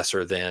or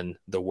lesser than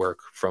the work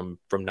from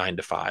 9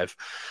 to 5.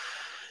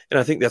 And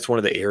I think that's one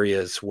of the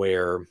areas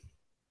where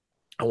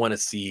I want to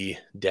see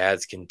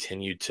dads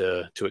continue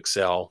to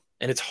excel.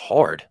 And it's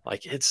hard.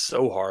 Like, it's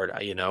so hard.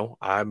 I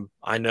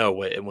know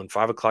when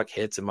 5 o'clock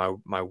hits and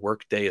my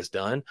work day is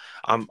done,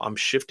 I'm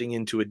shifting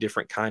into a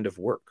different kind of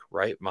work,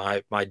 right?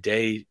 My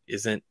day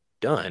isn't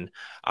done.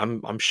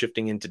 I'm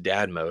shifting into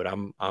dad mode.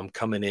 I'm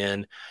coming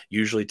in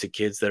usually to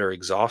kids that are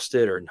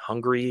exhausted or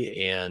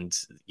hungry and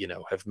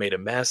have made a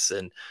mess,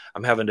 and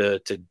I'm having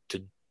to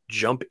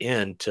jump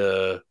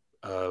into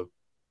a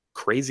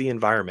crazy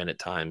environment at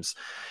times,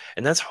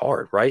 and that's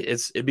hard, right?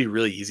 It'd be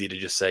really easy to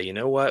just say, you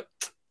know what,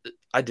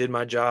 I did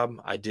my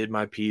job, I did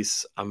my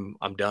piece, I'm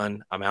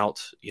done, I'm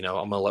out, I'm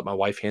gonna let my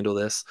wife handle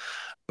this.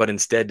 But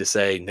instead to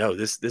say, no,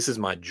 this is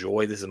my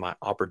joy, this is my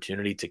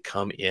opportunity to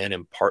come in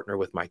and partner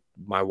with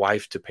my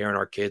wife to parent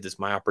our kids. It's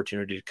my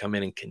opportunity to come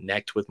in and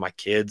connect with my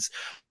kids,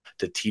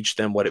 to teach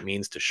them what it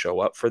means to show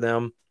up for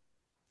them.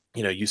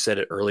 You said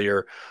it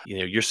earlier,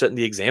 you're setting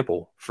the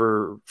example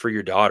for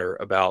your daughter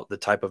about the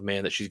type of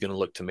man that she's going to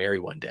look to marry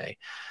one day,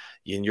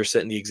 and you're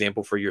setting the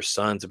example for your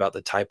sons about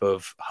the type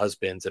of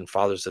husbands and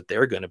fathers that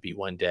they're going to be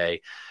one day.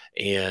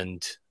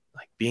 And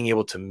like, being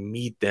able to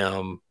meet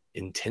them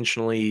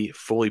intentionally,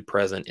 fully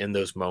present in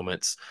those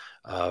moments,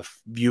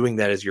 viewing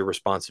that as your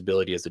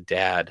responsibility as a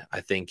dad, I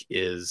think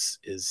is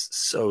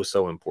so,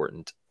 so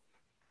important.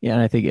 yeah,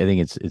 and I think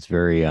it's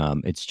very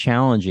it's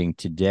challenging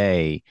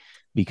today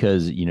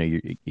because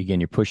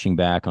you're pushing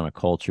back on a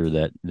culture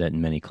that in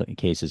many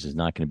cases is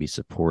not going to be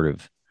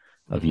supportive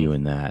of Hmm. you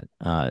in that.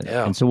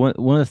 Yeah. And so one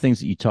of the things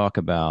that you talk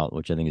about,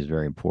 which I think is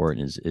very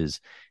important, is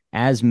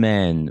as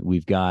men,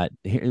 we've got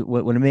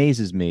what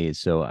amazes me is,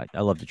 so I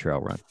love to trail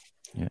run.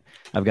 Yeah,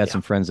 I've got Yeah.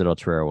 some friends that I'll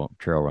trail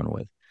run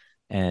with,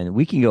 and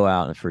we can go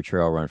out for a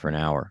trail run for an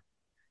hour,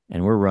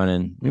 and we're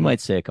running. We Hmm. might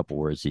say a couple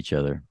words to each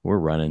other. We're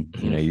running.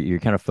 Hmm. You're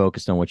kind of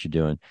focused on what you're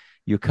doing.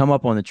 You come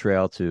up on the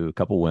trail to a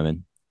couple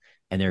women,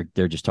 and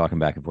they're just talking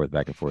back and forth,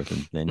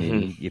 and then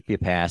Hmm. you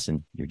pass,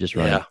 and you're just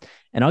running. Yeah.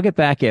 And I'll get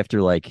back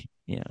after like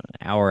an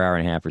hour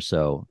and a half or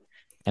so,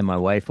 and my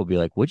wife will be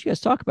like, "What'd you guys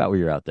talk about when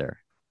you're out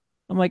there?"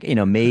 I'm like,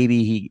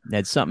 maybe he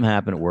had something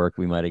happen at work.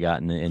 We might have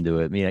gotten into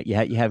it. I mean, you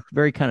have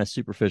very kind of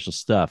superficial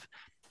stuff,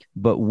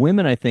 but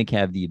women, I think,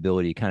 have the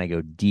ability to kind of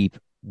go deep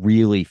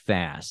really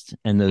fast,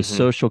 and those Hmm.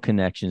 social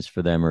connections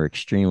for them are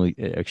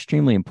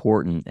extremely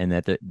important, and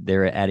that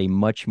they're at a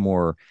much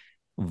more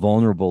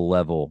vulnerable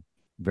level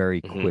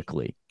very Hmm.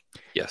 quickly.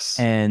 Yes.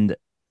 And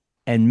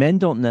men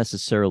don't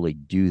necessarily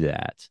do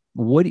that.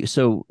 What do you,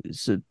 so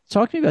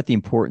talk to me about the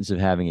importance of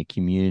having a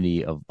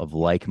community of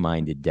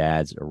like-minded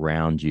dads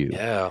around you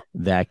Yeah.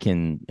 that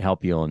can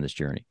help you on this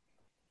journey.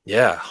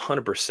 Yeah.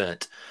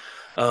 100%.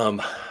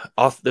 Um,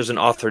 there's an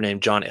author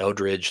named John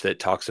Eldridge that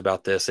talks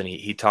about this, and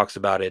he talks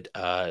about it.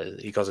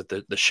 He calls it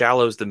the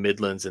shallows, the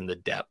midlands, and the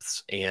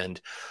depths, and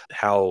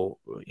how,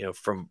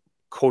 from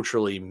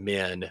culturally,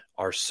 men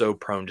are so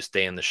prone to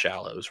stay in the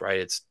shallows, right?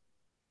 It's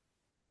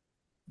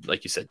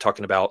like you said,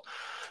 talking about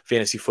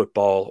fantasy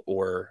football,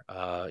 or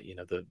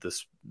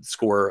the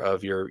score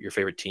of your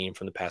favorite team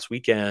from the past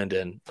weekend.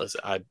 And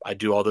listen, I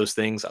do all those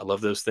things. I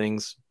love those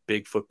things.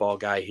 Big football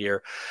guy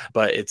here,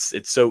 but it's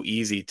so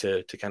easy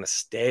to kind of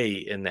stay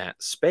in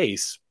that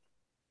space.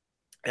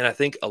 And I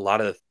think a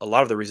lot of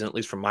the reason, at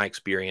least from my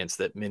experience,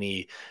 that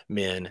many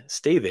men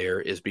stay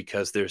there is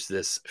because there's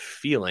this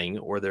feeling,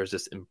 or there's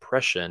this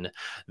impression,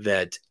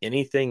 that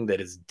anything that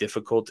is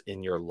difficult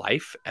in your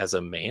life as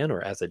a man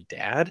or as a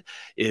dad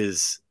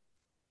is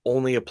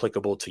only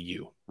applicable to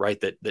you,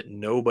 right? That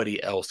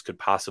nobody else could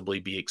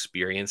possibly be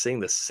experiencing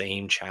the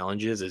same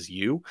challenges as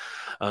you.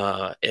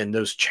 And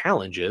those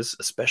challenges,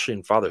 especially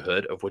in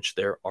fatherhood, of which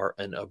there are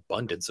an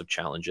abundance of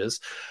challenges,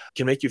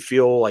 can make you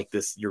feel like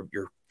this, you're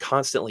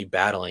constantly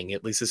battling.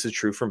 At least this is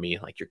true for me.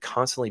 Like, you're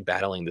constantly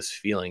battling this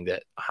feeling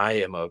that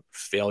I am a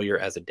failure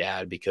as a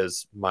dad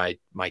because my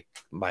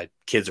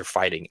kids are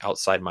fighting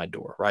outside my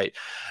door, right?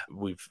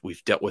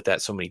 We've dealt with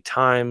that so many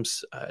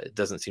times. It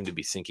doesn't seem to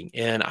be sinking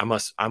in. I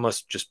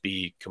must just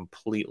be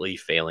completely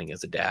failing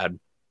as a dad.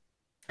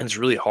 And it's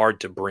really hard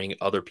to bring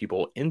other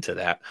people into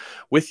that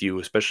with you,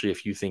 especially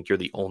if you think you're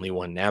the only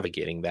one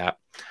navigating that.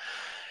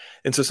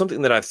 And so,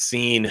 something that I've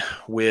seen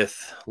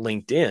with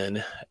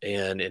LinkedIn,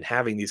 and in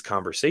having these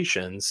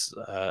conversations,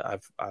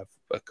 I've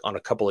on a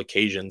couple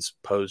occasions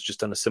posed, just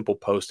done a simple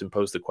post and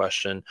posed the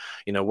question,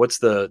 what's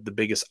the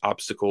biggest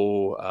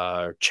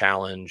obstacle,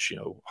 challenge,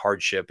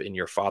 hardship in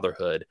your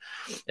fatherhood?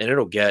 And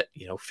it'll get,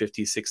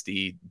 50,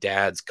 60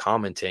 dads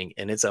commenting.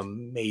 And it's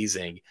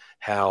amazing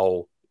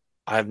how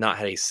I've not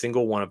had a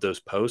single one of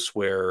those posts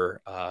where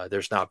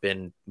there's not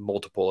been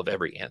multiple of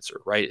every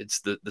answer, right?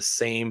 It's the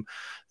same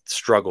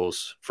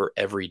struggles for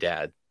every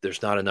dad.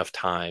 There's not enough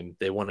time.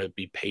 They want to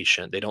be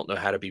patient. They don't know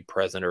how to be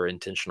present or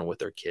intentional with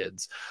their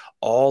kids.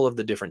 All of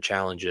the different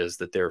challenges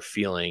that they're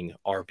feeling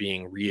are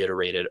being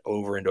reiterated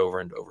over and over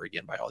and over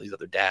again by all these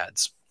other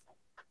dads.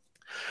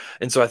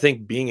 And so I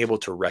think being able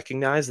to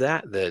recognize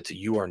that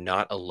you are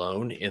not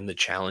alone in the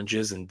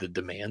challenges and the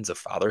demands of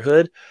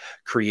fatherhood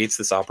creates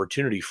this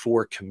opportunity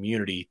for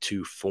community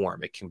to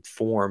form. It can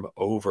form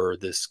over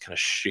this kind of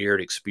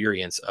shared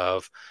experience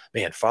of,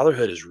 man,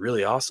 fatherhood is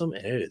really awesome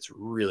and it is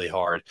really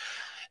hard.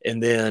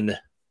 And then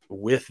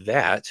with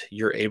that,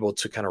 you're able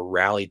to kind of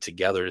rally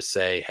together to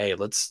say, hey,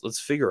 let's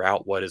figure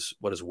out what is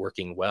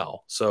working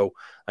well. So,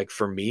 like,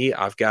 for me,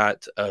 I've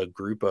got a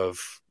group of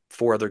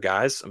four other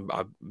guys.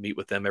 I meet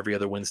with them every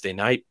other Wednesday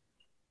night.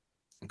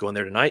 Go in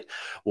there tonight.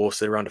 We'll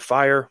sit around a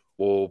fire.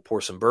 We'll pour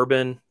some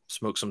bourbon,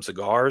 smoke some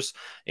cigars,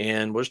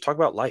 and we'll just talk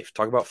about life,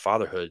 talk about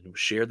fatherhood, and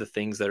share the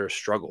things that are a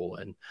struggle.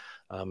 And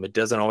it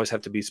doesn't always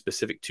have to be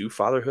specific to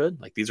fatherhood.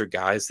 Like, these are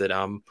guys that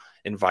I'm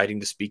inviting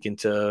to speak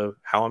into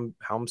how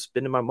I'm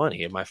spending my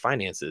money and my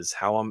finances,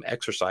 how I'm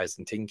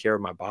exercising, taking care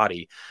of my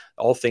body,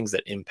 all things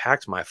that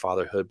impact my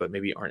fatherhood, but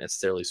maybe aren't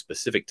necessarily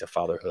specific to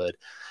fatherhood.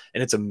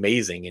 And it's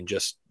amazing in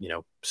just,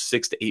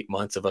 6 to 8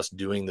 months of us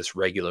doing this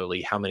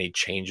regularly, how many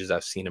changes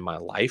I've seen in my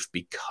life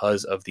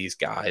because of these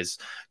guys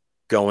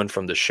going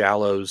from the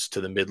shallows to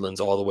the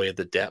midlands, all the way to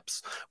the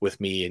depths with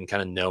me, and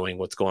kind of knowing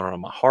what's going on in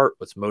my heart,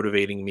 what's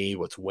motivating me,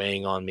 what's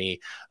weighing on me,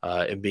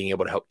 and being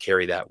able to help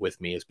carry that with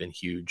me has been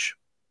huge.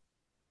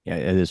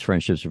 Yeah, those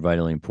friendships are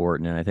vitally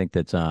important, and I think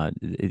that's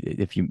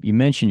if you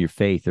mentioned your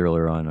faith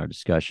earlier on in our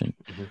discussion,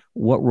 Mhm.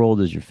 what role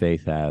does your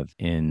faith have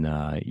in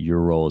your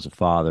role as a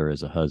father,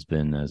 as a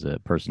husband, as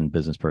a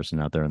business person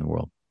out there in the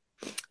world?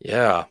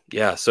 Yeah,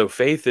 yeah. So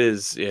faith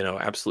is,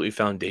 absolutely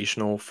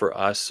foundational for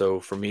us. So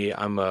for me,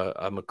 I'm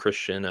a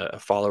Christian, a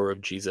follower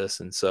of Jesus,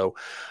 and so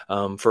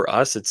for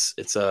us,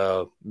 it's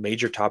a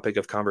major topic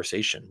of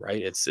conversation,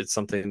 right? It's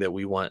something that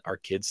we want our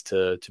kids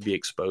to be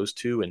exposed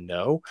to and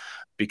know,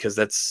 because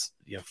that's,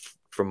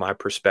 from my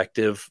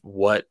perspective,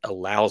 what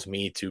allows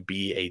me to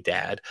be a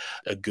dad,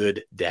 a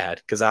good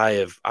dad, because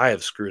I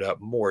have screwed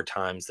up more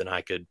times than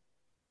I could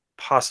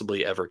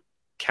possibly ever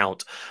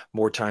count,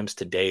 more times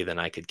today than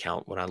I could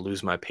count, when I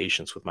lose my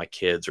patience with my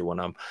kids, or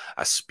when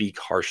I speak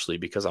harshly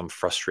because I'm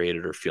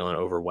frustrated or feeling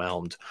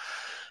overwhelmed.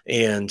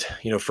 And,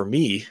 for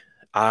me,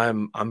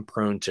 I'm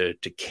prone to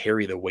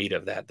carry the weight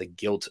of that, the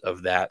guilt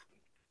of that,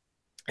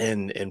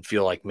 and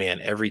feel like,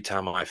 man, every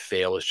time I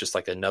fail is just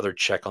like another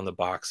check on the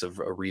box of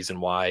a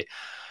reason why,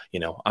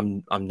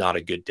 I'm not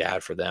a good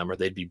dad for them, or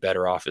they'd be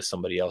better off if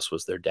somebody else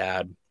was their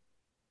dad.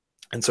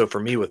 And so for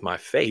me, with my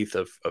faith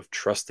of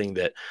trusting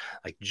that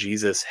like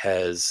Jesus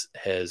has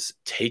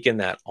taken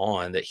that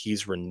on, that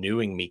he's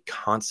renewing me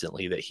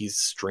constantly, that he's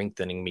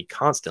strengthening me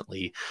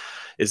constantly,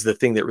 is the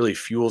thing that really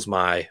fuels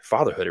my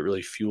fatherhood. It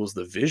really fuels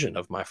the vision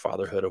of my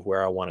fatherhood, of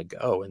where I want to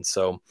go. And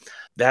so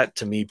that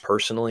to me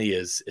personally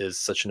is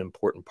such an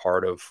important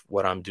part of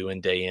what I'm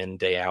doing day in,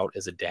 day out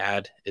as a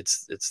dad.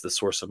 It's the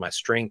source of my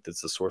strength,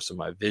 it's the source of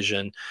my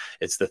vision.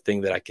 It's the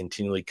thing that I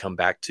continually come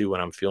back to when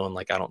I'm feeling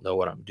like I don't know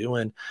what I'm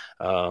doing.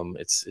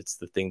 It's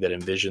the thing that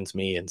envisions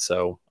me. And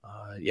so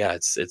yeah,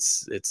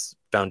 it's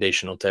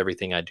foundational to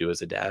everything I do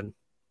as a dad.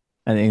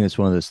 I think it's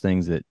one of those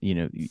things that,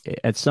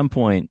 at some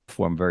point,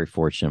 before I'm very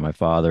fortunate. My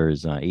father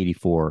is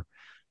 84.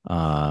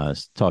 Talk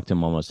to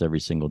him almost every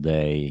single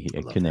day. I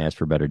I love couldn't that. ask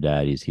for a better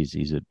dad.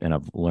 And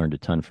I've learned a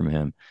ton from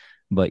him.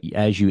 But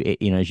as you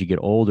get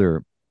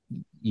older,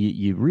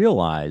 you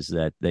realize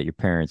that your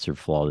parents are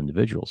flawed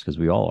individuals, because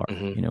we all are.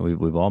 Hmm.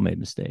 We've all made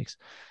mistakes.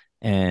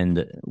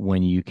 And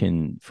when you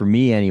can, for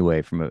me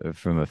anyway,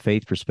 from a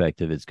faith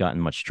perspective, it's gotten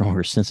much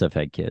stronger since I've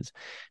had kids,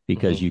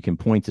 because Hmm. you can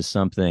point to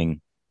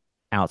something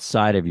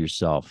outside of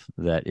yourself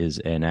that is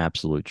an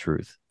absolute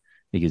truth,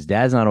 because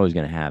dad's not always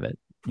going to have it.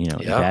 Yeah.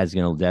 Dad's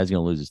gonna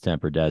lose his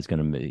temper. Dad's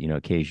gonna,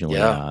 occasionally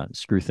Yeah.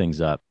 screw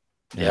things up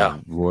Yeah.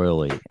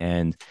 royally.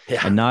 Yeah.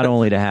 And not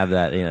only to have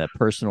that, that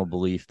personal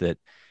belief that,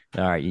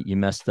 all right, you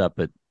messed up,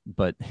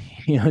 but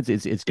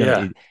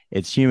Yeah.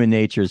 it's human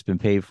nature. It's been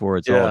paid for.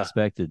 It's all Yeah.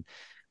 expected.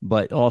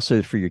 But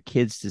also for your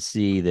kids to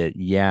see that,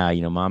 yeah,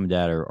 mom and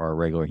dad are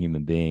regular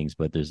human beings,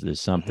 but Hmm.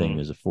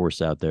 there's a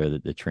force out there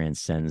that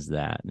transcends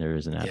that. And there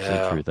is an absolute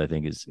Yeah. truth, I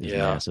think, is Yeah.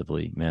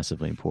 massively,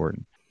 massively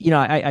important.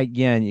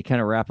 Again, you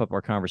kind of wrap up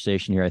our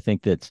conversation here. I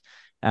think that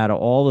out of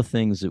all the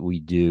things that we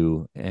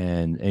do,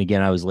 and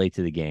again, I was late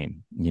to the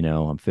game.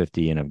 I'm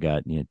 50 and I've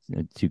got,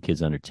 two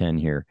kids under 10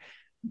 here,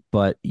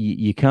 but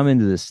you come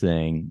into this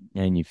thing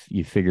and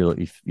you figure,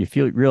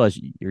 you realize,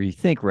 or you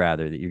think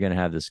rather, that you're going to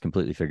have this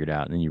completely figured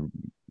out, and then you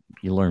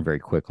learn very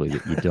quickly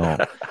that you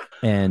don't.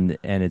 And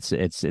it's a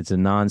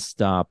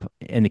nonstop,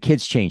 and the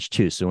kids change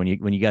too. So when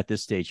you got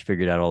this stage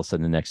figured out, all of a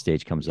sudden the next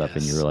stage comes up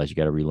and you Yes. realize you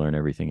got to relearn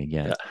everything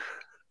again. Yeah.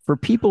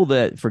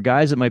 For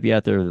guys that might be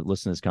out there that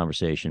listen to this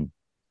conversation,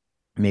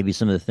 maybe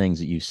some of the things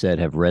that you said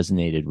have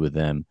resonated with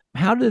them.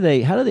 How do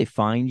they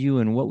find you,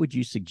 and what would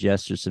you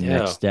suggest are some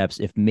next Yeah. steps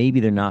if maybe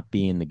they're not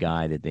being the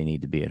guy that they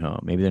need to be at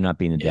home? Maybe they're not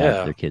being the dad that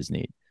Yeah. their kids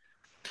need.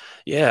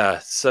 Yeah.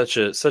 Such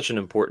an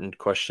important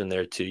question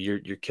there too.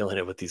 You're killing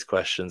it with these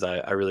questions.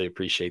 I really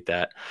appreciate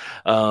that.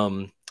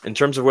 In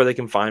terms of where they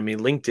can find me,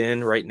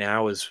 LinkedIn right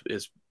now is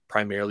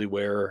primarily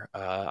where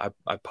I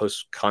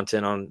post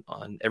content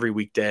on every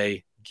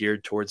weekday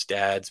geared towards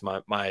dads.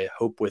 My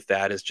hope with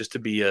that is just to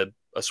be a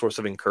source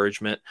of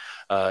encouragement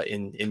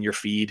in your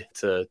feed,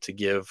 to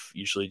give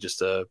usually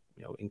just a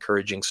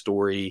encouraging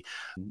story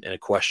and a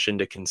question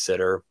to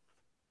consider.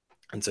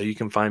 And so you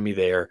can find me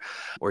there,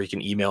 or you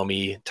can email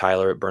me,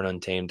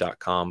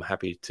 Tyler@burnuntamed.com.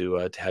 Happy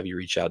to have you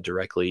reach out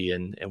directly,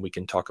 and we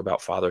can talk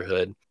about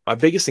fatherhood. My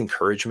biggest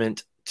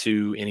encouragement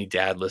to any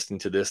dad listening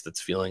to this that's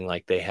feeling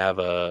like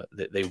that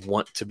they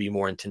want to be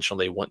more intentional,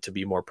 they want to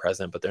be more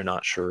present, but they're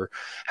not sure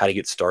how to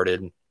get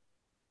started.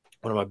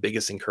 One of my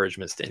biggest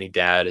encouragements to any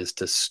dad is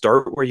to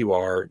start where you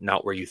are,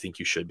 not where you think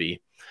you should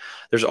be.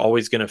 There's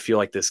always going to feel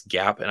like this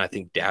gap, and I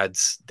think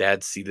dads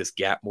see this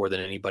gap more than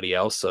anybody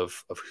else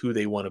of who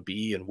they want to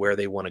be and where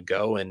they want to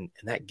go, and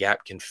that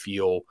gap can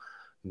feel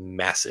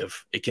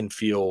massive. It can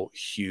feel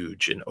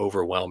huge and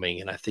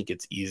overwhelming, and I think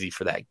it's easy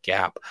for that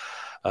gap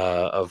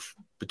of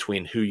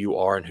between who you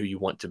are and who you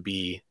want to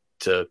be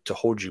to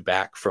hold you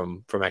back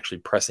from actually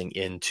pressing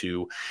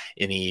into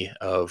any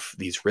of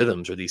these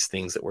rhythms or these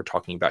things that we're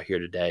talking about here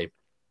today.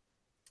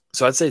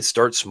 So I'd say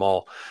start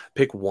small.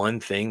 Pick one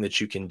thing that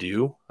you can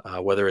do,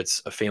 whether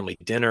it's a family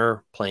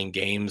dinner, playing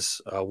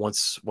games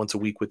once a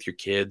week with your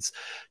kids,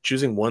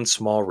 choosing one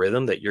small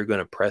rhythm that you're going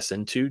to press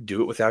into.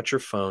 Do it without your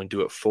phone.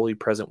 Do it fully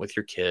present with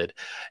your kid,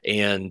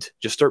 and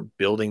just start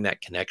building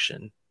that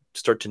connection.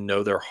 Start to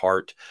know their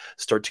heart.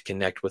 Start to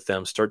connect with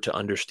them. Start to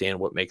understand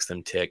what makes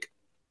them tick.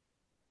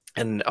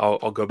 And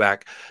I'll go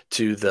back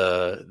to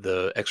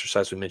the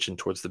exercise we mentioned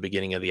towards the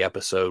beginning of the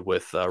episode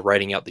with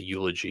writing out the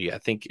eulogy. I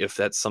think if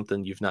that's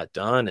something you've not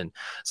done and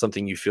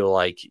something you feel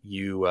like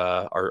you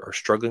are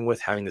struggling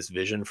with, having this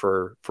vision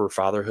for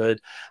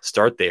fatherhood,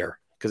 start there.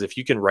 Because if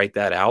you can write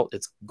that out,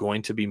 it's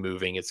going to be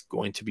moving, it's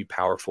going to be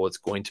powerful, it's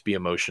going to be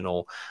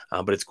emotional,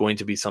 but it's going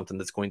to be something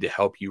that's going to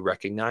help you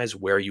recognize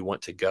where you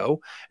want to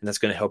go, and that's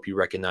going to help you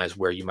recognize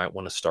where you might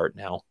want to start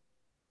now.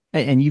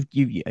 And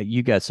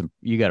you got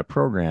a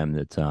program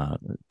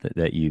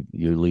that you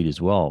lead as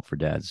well for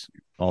dads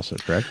also,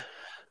 correct?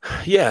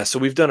 Yeah, so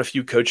we've done a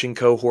few coaching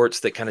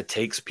cohorts that kind of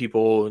takes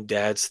people,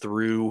 dads,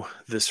 through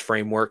this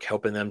framework,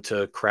 helping them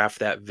to craft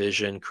that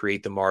vision,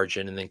 create the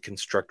margin, and then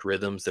construct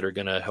rhythms that are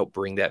going to help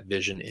bring that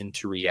vision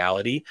into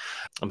reality.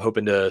 I'm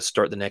hoping to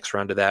start the next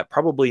round of that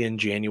probably in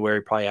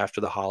January, probably after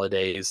the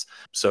holidays.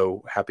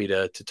 So happy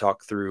to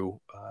talk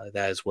through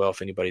that as well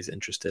if anybody's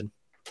interested.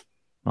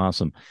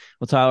 Awesome.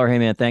 Well, Tyler, hey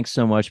man, thanks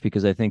so much,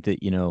 because I think that,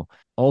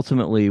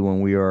 ultimately when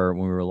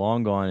we're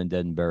long gone and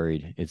dead and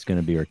buried, it's going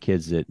to be our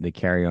kids that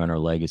carry on our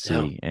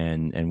legacy. Yeah.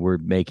 And we're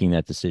making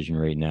that decision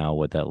right now,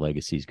 what that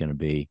legacy is going to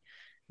be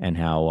and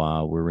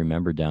how we're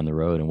remembered down the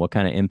road and what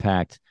kind of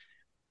impact.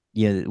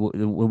 Yeah,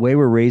 the way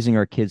we're raising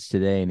our kids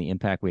today and the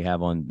impact we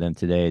have on them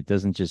today, it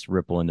doesn't just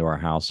ripple into our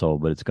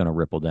household, but it's going to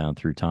ripple down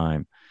through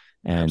time.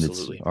 And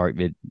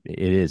Absolutely.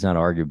 it is not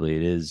arguably,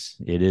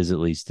 it is at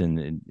least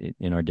in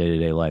our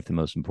day-to-day life, the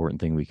most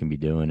important thing we can be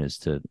doing is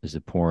to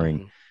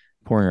pouring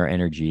our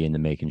energy into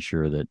making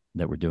sure that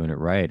we're doing it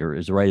right, or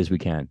as right as we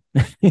can.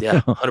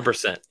 Yeah,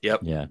 100%. Yep.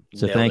 Yeah.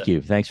 So Nailed thank it.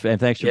 you. Thanks for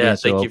being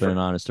so open and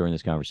honest during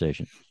this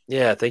conversation.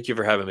 Yeah, thank you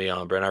for having me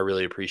on, Brent. I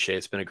really appreciate it.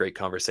 It's been a great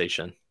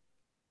conversation.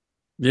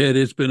 Yeah, it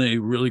has been a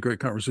really great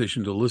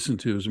conversation to listen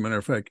to. As a matter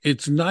of fact,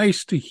 it's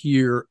nice to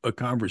hear a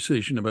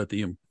conversation about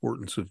the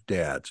importance of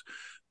dads,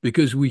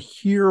 because we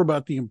hear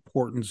about the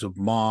importance of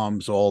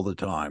moms all the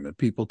time, and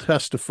people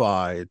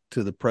testify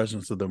to the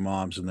presence of their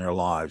moms in their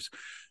lives.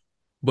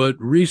 But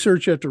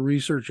research after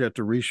research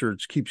after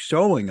research keeps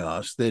showing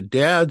us that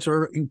dads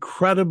are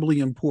incredibly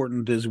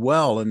important as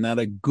well, and that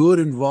a good,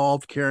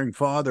 involved, caring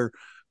father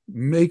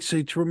makes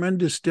a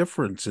tremendous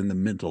difference in the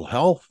mental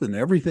health and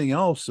everything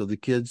else of the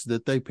kids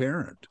that they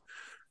parent.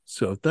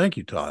 So thank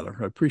you, Tyler.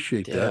 I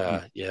appreciate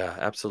that. Yeah,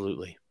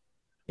 absolutely.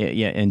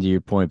 Yeah, and to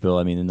your point, Bill,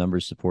 I mean, the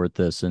numbers support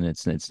this, and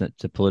it's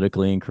a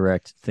politically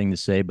incorrect thing to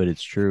say, but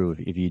it's true.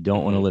 If you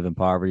don't want to live in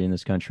poverty in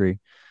this country,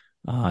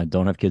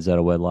 don't have kids out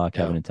of wedlock,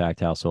 have an intact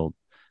household,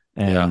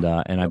 and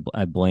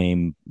I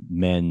blame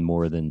men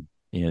more than,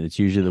 it's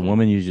usually the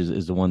woman usually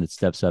is the one that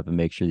steps up and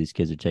makes sure these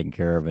kids are taken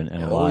care of, and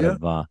a lot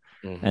of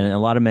and a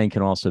lot of men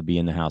can also be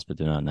in the house, but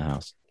they're not in the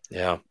house.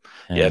 Yeah.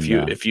 And, Yeah.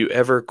 If you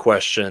ever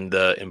question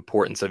the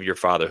importance of your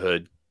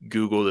fatherhood,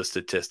 Google the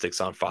statistics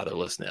on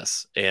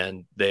fatherlessness,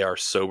 and they are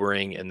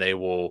sobering, and they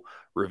will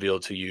reveal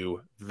to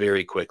you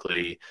very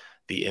quickly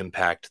the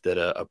impact that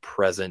a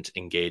present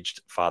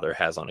engaged father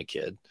has on a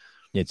kid.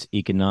 It's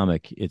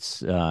economic,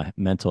 it's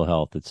mental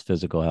health, it's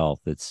physical health,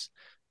 it's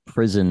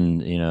prison,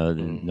 the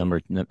number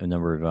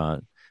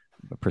of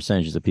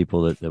percentages of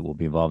people that will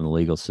be involved in the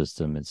legal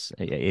system. It's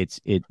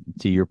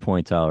to your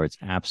point, Tyler, it's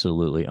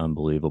absolutely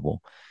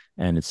unbelievable.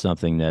 And it's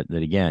something that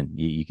again,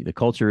 the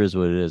culture is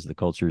what it is. The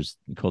culture's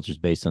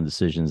based on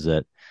decisions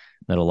that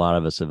a lot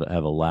of us have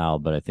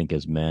allowed. But I think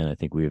as men, I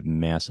think we have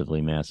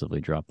massively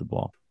dropped the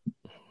ball.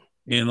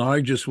 And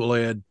I just will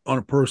add, on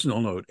a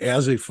personal note,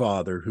 as a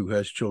father who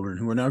has children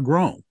who are now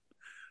grown,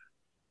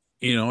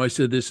 I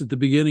said this at the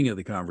beginning of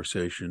the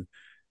conversation,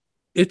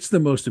 it's the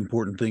most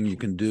important thing you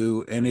can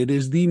do, and it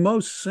is the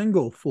most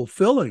single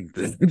fulfilling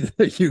thing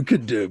that you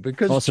could do,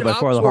 because also by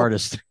far the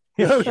hardest.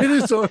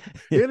 It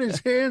is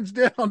hands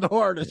down the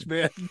hardest,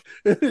 man.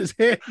 It is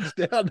hands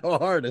down the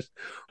hardest.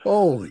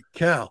 Holy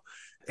cow.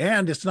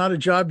 And it's not a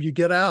job you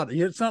get out.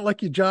 It's not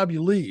like your job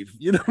you leave.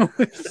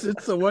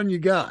 It's the one you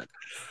got.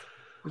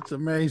 It's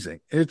amazing.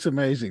 It's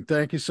amazing.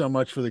 Thank you so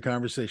much for the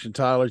conversation,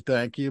 Tyler.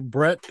 Thank you.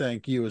 Brett,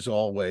 thank you as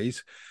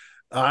always.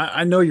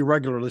 I know your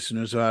regular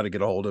listeners know how to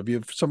get a hold of you.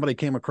 If somebody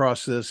came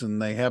across this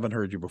and they haven't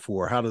heard you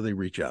before, how do they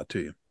reach out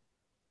to you?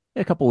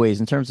 A couple ways.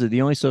 In terms of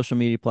the only social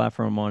media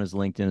platform I'm on is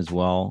LinkedIn as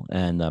well,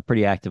 and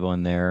pretty active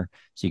on there.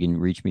 So you can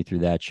reach me through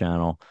that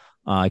channel.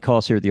 I call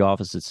us here at the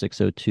office at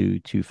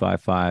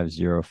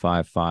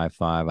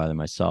 602-255-0555. Either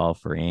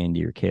myself or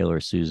Andy or Kayla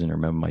or Susan or a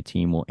member of my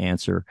team will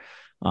answer.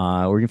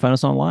 Or you can find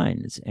us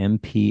online. It's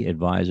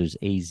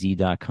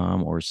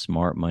mpadvisorsaz.com or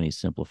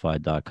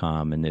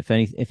smartmoneysimplified.com. And if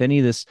any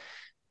of this,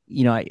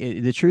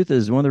 the truth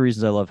is, one of the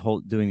reasons I love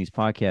doing these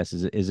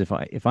podcasts is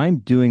if I'm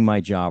doing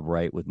my job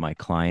right with my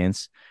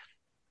clients,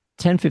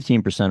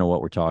 10-15% of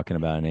what we're talking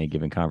about in any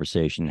given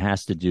conversation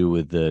has to do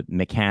with the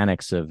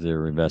mechanics of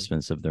their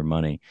investments of their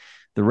money.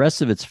 The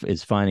rest of it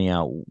is finding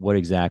out what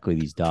exactly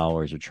these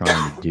dollars are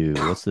trying to do,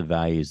 what's the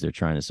values they're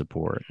trying to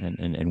support,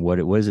 and what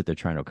is it they're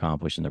trying to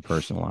accomplish in their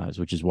personal lives,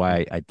 which is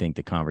why I think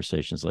the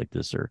conversations like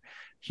this are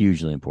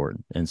hugely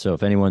important. And so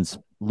if anyone's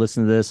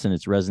listened to this and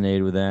it's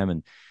resonated with them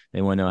and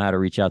they want to know how to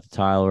reach out to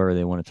Tyler, or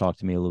they want to talk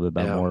to me a little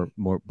bit about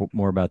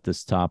more about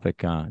this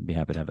topic, I'd be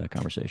happy to have that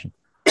conversation.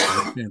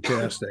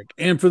 Fantastic.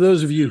 And for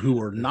those of you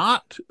who are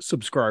not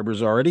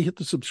subscribers already, hit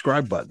the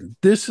subscribe button.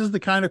 This is the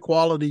kind of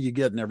quality you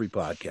get in every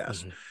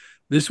podcast.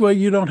 This way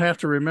you don't have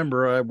to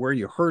remember where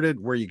you heard it,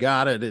 where you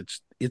got it.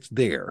 It's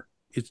there.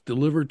 It's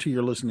delivered to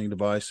your listening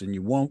device, and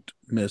you won't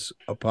miss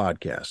a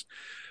podcast.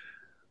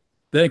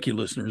 Thank you,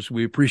 listeners.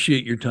 We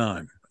appreciate your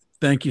time.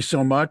 Thank you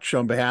so much.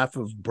 On behalf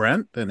of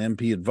Brent and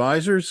MP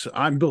Advisors,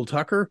 I'm Bill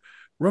Tucker,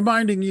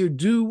 reminding you,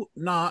 do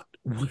not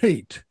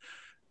wait.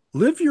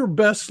 Live your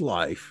best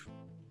life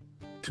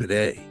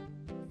today.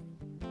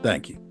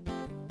 Thank you.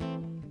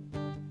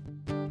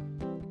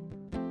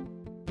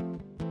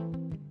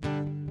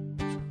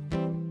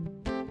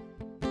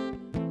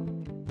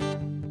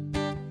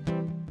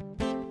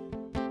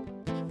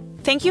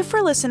 Thank you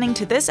for listening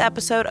to this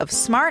episode of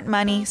Smart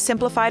Money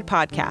Simplified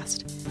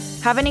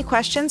Podcast. Have any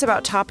questions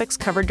about topics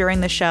covered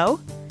during the show?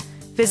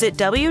 Visit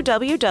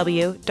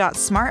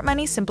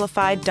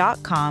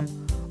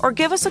www.smartmoneysimplified.com or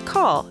give us a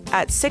call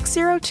at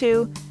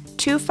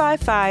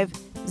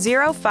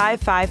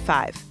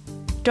 602-255-0555.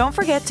 Don't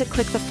forget to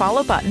click the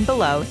follow button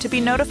below to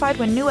be notified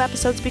when new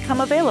episodes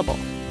become available.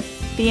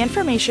 The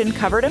information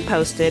covered and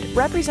posted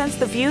represents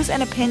the views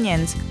and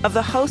opinions of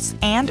the hosts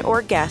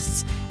and/or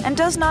guests and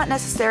does not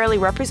necessarily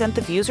represent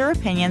the views or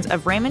opinions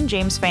of Raymond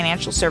James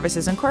Financial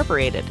Services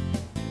Incorporated.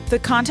 The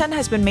content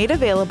has been made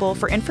available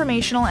for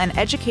informational and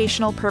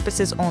educational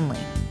purposes only.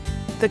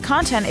 The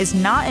content is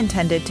not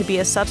intended to be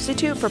a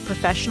substitute for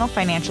professional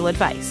financial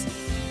advice.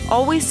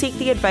 Always seek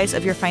the advice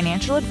of your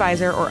financial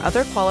advisor or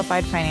other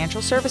qualified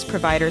financial service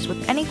providers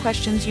with any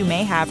questions you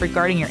may have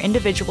regarding your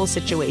individual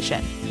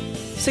situation.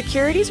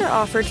 Securities are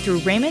offered through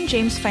Raymond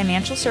James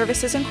Financial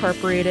Services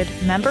Incorporated,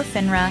 member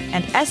FINRA,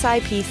 and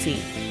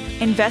SIPC.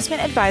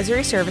 Investment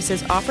advisory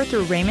services offered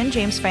through Raymond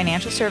James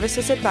Financial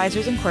Services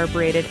Advisors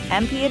Incorporated,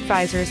 MP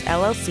Advisors,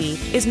 LLC,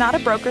 is not a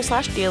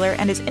broker/dealer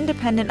and is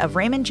independent of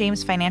Raymond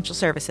James Financial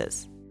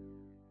Services.